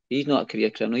he's not a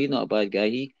career criminal. He's not a bad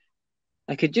guy.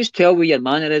 I could just tell with your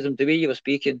mannerism, the way you were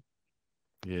speaking,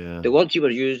 the words you were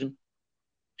using.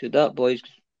 To that boy's,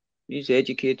 he's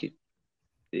educated.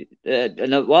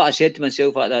 And what I said to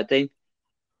myself at that time,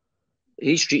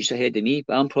 he's streets ahead of me,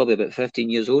 but I'm probably about 15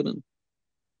 years older.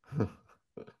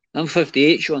 I'm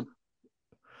 58, Sean.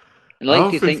 I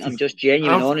like to think I'm just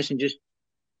genuine, honest, and just.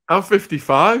 I'm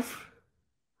 55.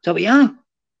 So yeah.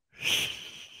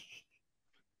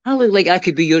 I look like I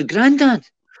could be your granddad.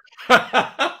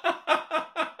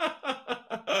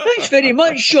 Thanks very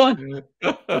much, Sean.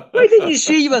 Why didn't you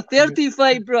say you were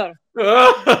 35, bro?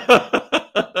 Well,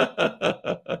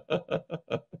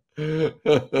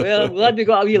 I'm glad we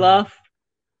got a wee laugh.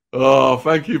 Oh,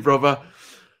 thank you, brother.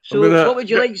 So, what would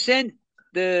you like sent?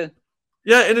 In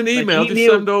an email,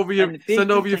 just send over your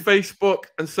Facebook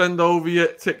and send over your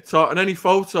TikTok and any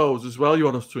photos as well you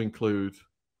want us to include.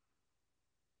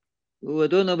 Oh, I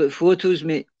don't know about photos,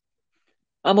 mate.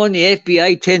 I'm on the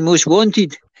FBI 10 Most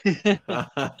Wanted.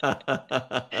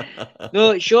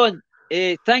 No, Sean,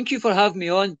 thank you for having me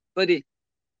on, buddy.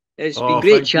 It's been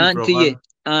great chatting to you.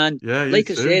 And like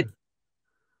I said,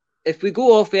 if we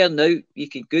go off air now, you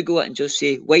can Google it and just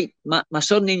say White. My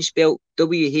surname's spelled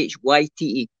Whyte,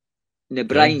 and the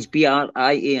Brian's Brian.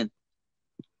 And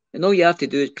all you have to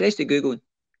do is press the Google.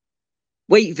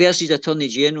 White versus Attorney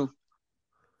General,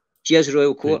 Cheers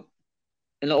Royal Court.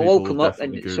 And it'll all come up,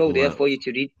 and it's all there for you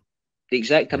to read. The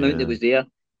exact amount that was there.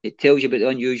 It tells you about the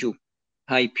unusual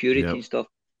high purity and stuff.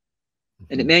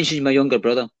 And it mentions my younger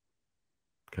brother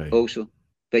also.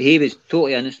 But he was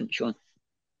totally innocent, Sean.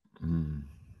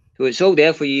 So it's all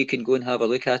there for you. You can go and have a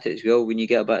look at it as well when you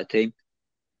get a bit of time.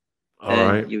 All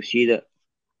right. You'll see that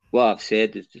what I've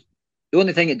said is just, the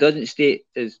only thing it doesn't state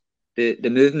is the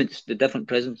movements, the different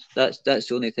prisons. That's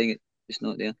the only thing it's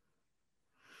not there.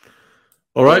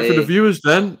 All right, for the viewers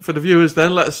then,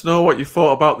 let us know what you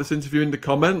thought about this interview in the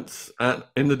comments and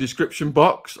in the description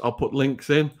box. I'll put links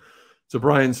in to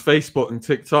Brian's Facebook and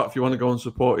TikTok if you want to go and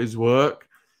support his work.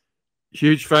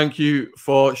 Huge thank you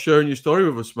for sharing your story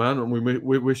with us, man, and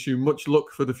we wish you much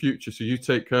luck for the future. So you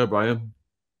take care, Brian.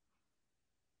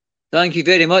 Thank you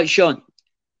very much, Sean.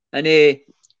 And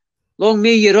long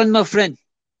may you run, my friend.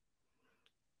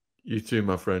 You too,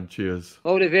 my friend. Cheers.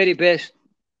 All the very best.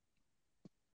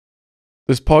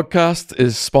 This podcast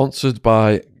is sponsored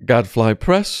by Gadfly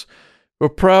Press. We're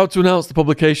proud to announce the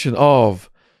publication of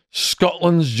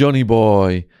Scotland's Johnny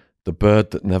Boy, the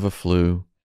bird that never flew.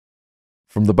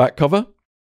 From the back cover,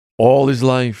 all his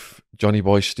life, Johnny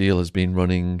Boy Steele has been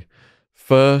running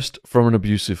first from an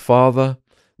abusive father,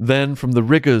 then from the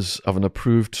rigours of an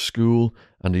approved school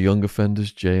and a young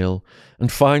offender's jail,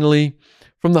 and finally,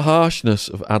 from the harshness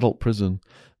of adult prison.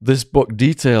 This book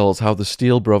details how the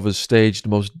Steele brothers staged the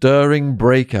most daring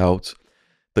breakout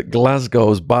that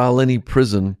Glasgow's Barlinnie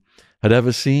prison had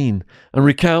ever seen, and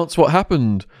recounts what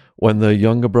happened when their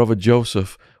younger brother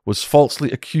Joseph was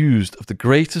falsely accused of the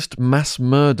greatest mass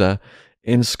murder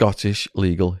in Scottish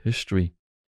legal history.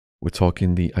 We're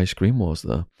talking the ice cream wars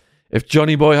there. If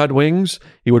Johnny Boy had wings,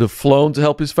 he would have flown to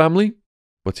help his family,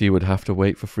 but he would have to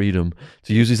wait for freedom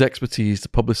to use his expertise to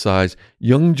publicise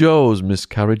young Joe's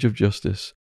miscarriage of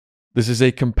justice. This is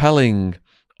a compelling,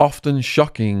 often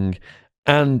shocking,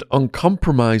 and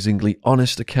uncompromisingly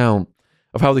honest account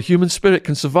of how the human spirit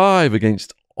can survive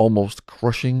against almost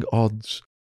crushing odds.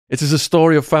 It is a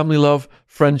story of family love,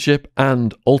 friendship,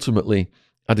 and, ultimately,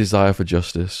 a desire for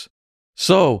justice.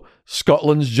 So,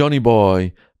 Scotland's Johnny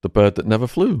Boy, The Bird That Never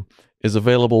Flew, is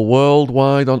available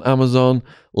worldwide on Amazon.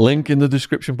 Link in the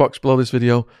description box below this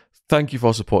video. Thank you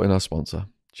for supporting our sponsor.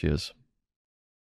 Cheers.